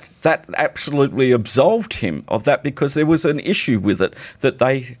to that, that absolutely absolved him of that, because there was an issue with it that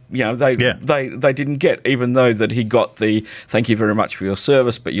they didn't get, even though that he got the "thank you very much for your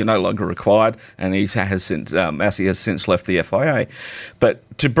service, but you're no longer required," and he has since left the FIA. But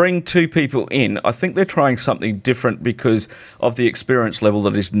to bring two people in, I think they're trying something different because of the experience level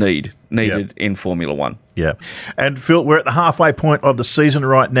that is needed in Formula One. Yeah. And Phil, we're at the halfway point of the season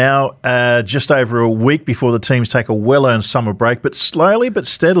right now, just over a week before the teams take a well-earned summer break. But slowly but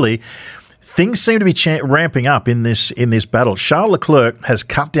steadily, things seem to be ramping up in this battle. Charles Leclerc has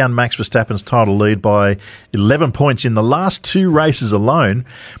cut down Max Verstappen's title lead by 11 points in the last two races alone.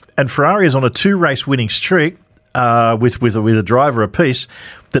 And Ferrari is on a 2-race winning streak with a driver apiece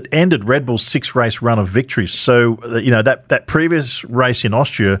that ended Red Bull's 6-race run of victories. So, that previous race in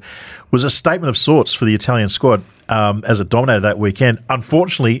Austria was a statement of sorts for the Italian squad as it dominated that weekend.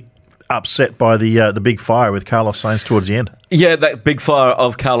 Unfortunately, upset by the big fire with Carlos Sainz towards the end. Yeah, that big fire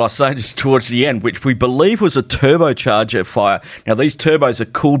of Carlos Sainz towards the end, which we believe was a turbocharger fire. Now, these turbos are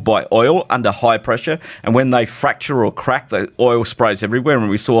cooled by oil under high pressure, and when they fracture or crack, the oil sprays everywhere, and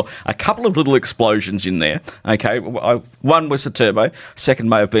we saw a couple of little explosions in there. Okay, one was a turbo, second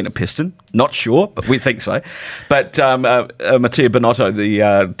may have been a piston, not sure, but we think so. But Mattia Binotto,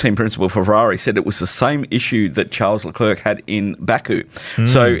 the team principal for Ferrari, said it was the same issue that Charles Leclerc had in Baku.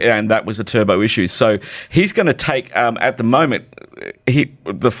 And that was a turbo issue. So he's going to take, at the moment,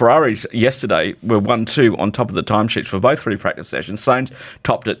 the Ferraris yesterday were 1-2 on top of the timesheets for both 3 practice sessions. Sainz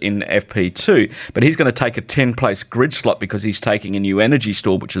topped it in FP2, but he's going to take a 10-place grid slot because he's taking a new energy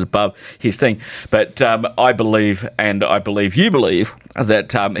store, which is above his thing. But I believe, and I believe you believe,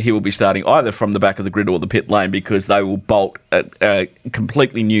 that he will be starting either from the back of the grid or the pit lane, because they will bolt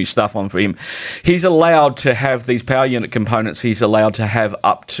completely new stuff on for him. He's allowed to have these power unit components. He's allowed to have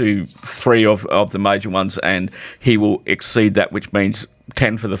up to 3 of the major ones, and he will exceed that, which means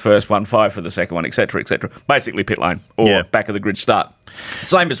 10 for the first one, 5 for the second one, etc., etc. Basically pit lane or back of the grid start.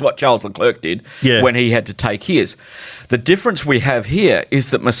 Same as what Charles Leclerc did when he had to take his. The difference we have here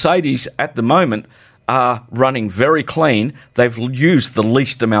is that Mercedes at the moment are running very clean. They've used the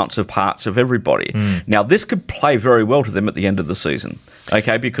least amounts of parts of everybody. Now, this could play very well to them at the end of the season,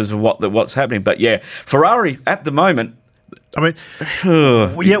 okay, because of what's happening. But yeah, Ferrari at the moment, I mean,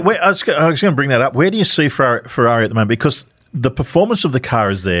 I was going to bring that up. Where do you see Ferrari at the moment? Because the performance of the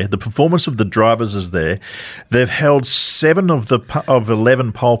car is there. The performance of the drivers is there. They've held 7 of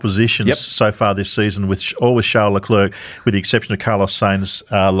 11 pole positions so far this season, with Charles Leclerc, with the exception of Carlos Sainz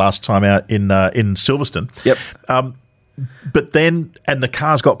last time out in Silverstone. But then, and the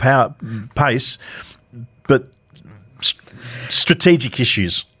car's got pace, but strategic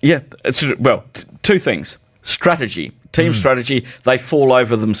issues. Yeah, well, 2 things. Strategy. Team strategy, they fall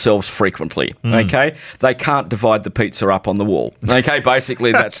over themselves frequently, okay? They can't divide the pizza up on the wall, okay?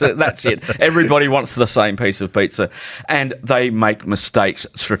 Basically, that's it. Everybody wants the same piece of pizza, and they make mistakes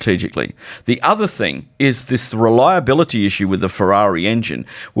strategically. The other thing is this reliability issue with the Ferrari engine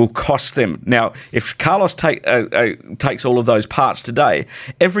will cost them. Now, if Carlos takes all of those parts today,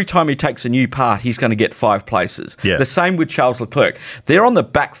 every time he takes a new part, he's going to get 5 places. The same with Charles Leclerc. They're on the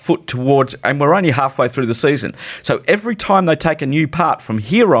back foot towards, and we're only halfway through the season, so every time they take a new part from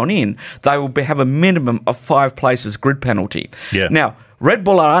here on in, they will have a minimum of 5 places grid penalty. Now, Red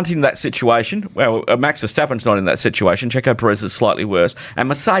Bull aren't in that situation. Well, Max Verstappen's not in that situation. Checo Perez is slightly worse. And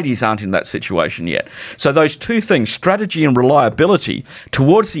Mercedes aren't in that situation yet. So those 2 things, strategy and reliability,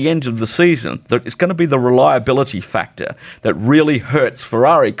 towards the end of the season, it's going to be the reliability factor that really hurts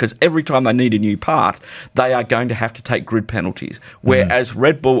Ferrari, because every time they need a new part, they are going to have to take grid penalties, whereas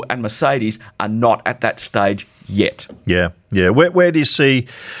Red Bull and Mercedes are not at that stage yet. Yeah. Where do you see,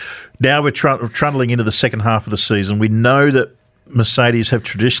 now we're trundling into the second half of the season, we know that Mercedes have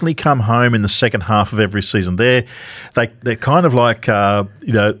traditionally come home in the second half of every season. They're kind of like,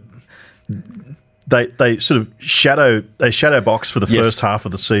 the they sort of shadow box for the first half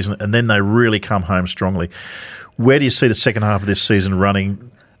of the season, and then they really come home strongly. Where do you see the second half of this season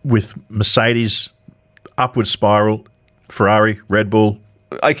running with Mercedes, upward spiral, Ferrari, Red Bull?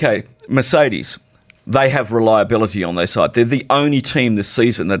 Okay, Mercedes, they have reliability on their side. They're the only team this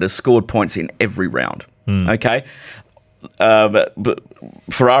season that has scored points in every round. Okay? But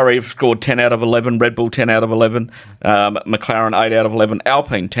Ferrari have scored 10 out of 11, Red Bull 10 out of 11, McLaren 8 out of 11,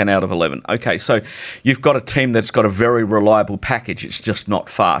 Alpine 10 out of 11. Okay, so you've got a team that's got a very reliable package. It's just not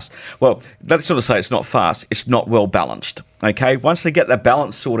fast. Well, let's sort of say it's not fast. It's not well balanced. Okay, once they get that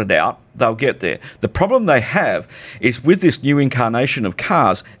balance sorted out, they'll get there. The problem they have is with this new incarnation of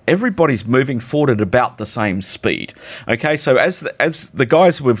cars, everybody's moving forward at about the same speed. Okay, so as the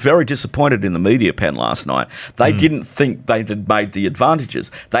guys were very disappointed in the media pen last night, they didn't think they had made the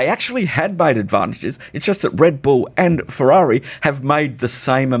advantages. They actually had made advantages. It's just that Red Bull and Ferrari have made the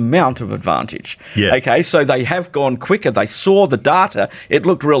same amount of advantage. Yeah. Okay, so they have gone quicker. They saw the data. It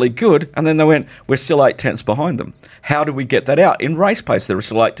looked really good. And then they went, we're still 8 tenths behind them. How do we get that out? In race pace, there were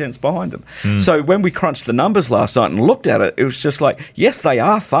still 8 tenths behind them. So when we crunched the numbers last night and looked at it, it was just like, yes, they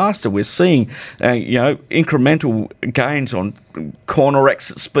are faster. We're seeing, incremental gains on corner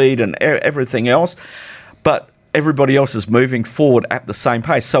exit speed and everything else. But everybody else is moving forward at the same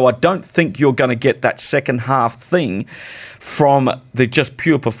pace. So I don't think you're going to get that second half thing from the just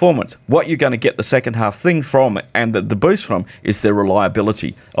pure performance. What you're going to get the second half thing from and the boost from is their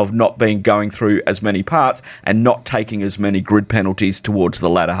reliability of not going through as many parts and not taking as many grid penalties towards the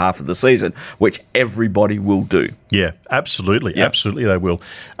latter half of the season, which everybody will do. Yeah, absolutely. Yep. Absolutely they will.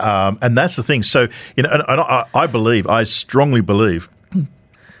 And that's the thing. So, and I strongly believe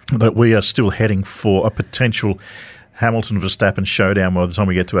that we are still heading for a potential Hamilton-Verstappen showdown by the time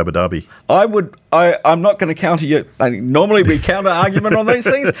we get to Abu Dhabi. I'm not going to counter you. Normally we counter argument on these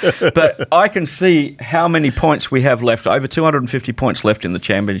things, but I can see how many points we have left, over 250 points left in the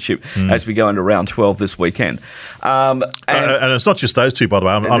championship as we go into round 12 this weekend. And it's not just those two, by the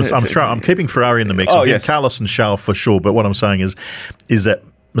way. I'm keeping Ferrari in the mix. I'm Carlos and Charles for sure, but what I'm saying is that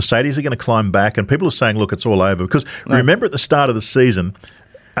Mercedes are going to climb back, and people are saying, look, it's all over. Because remember at the start of the season,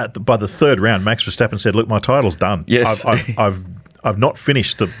 by the third round, Max Verstappen said, look, my title's done. Yes. I've not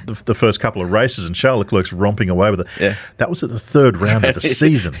finished the first couple of races, and Charles Leclerc's romping away with it. Yeah. That was at the third round of the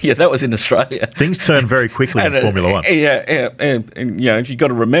season. Yeah, that was in Australia. Things turn very quickly in Formula One. Yeah, and you've got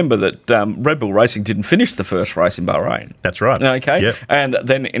to remember that Red Bull Racing didn't finish the first race in Bahrain. That's right. Okay, yep. And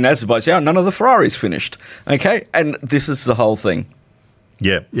then in Azerbaijan, none of the Ferraris finished. Okay, and this is the whole thing.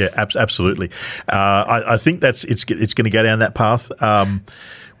 Yeah, absolutely. I think it's going to go down that path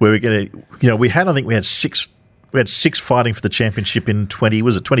where we're going to. We had six fighting for the championship in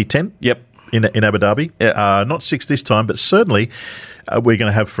 2010? Yep. In Abu Dhabi. Yeah. Not 6 this time, but certainly we're going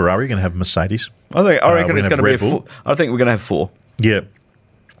to have Ferrari, we're going to have Mercedes. I reckon it's going to be 4. I think we're going to have 4. Yeah.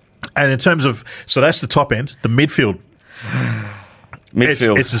 And in terms of, so that's the top end, the midfield.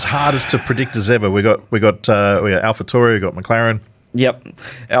 It's as hard as to predict as ever. We got AlphaTauri, we got McLaren. Yep.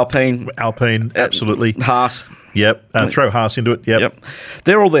 Alpine, absolutely. Haas. Yep. Throw Haas into it. Yep.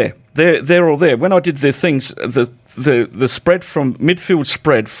 They're all there. They're all there. When I did the things, the spread from midfield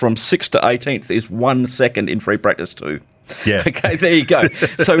spread from 6th to 18th is 1 second in free practice 2. Yeah. Okay, there you go.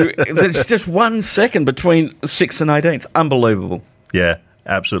 So there's just 1 second between 6th and 18th. Unbelievable. Yeah,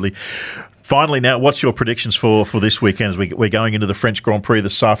 absolutely. Finally, now, what's your predictions for this weekend? As we're going into the French Grand Prix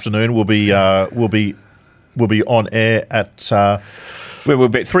this afternoon. We'll be on air at. We will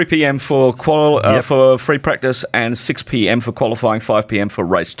be at 3 p.m. for for free practice and 6 p.m. for qualifying, 5 p.m. for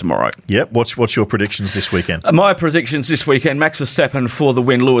race tomorrow. Yep. What's your predictions this weekend? My predictions this weekend: Max Verstappen for the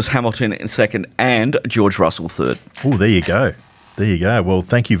win, Lewis Hamilton in second, and George Russell third. Oh, there you go. There you go. Well,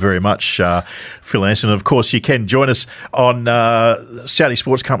 thank you very much, Phil Anson. Of course, you can join us on Saudi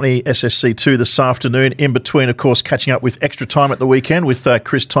Sports Company SSC2 this afternoon. In between, of course, catching up with Extra Time at the weekend with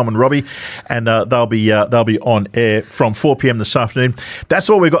Chris, Tom, and Robbie, and they'll be on air from 4 p.m. this afternoon. That's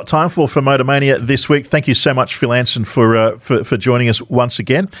all we've got time for Motor Mania this week. Thank you so much, Phil Anson, for joining us once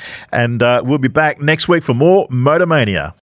again, and we'll be back next week for more Motor Mania.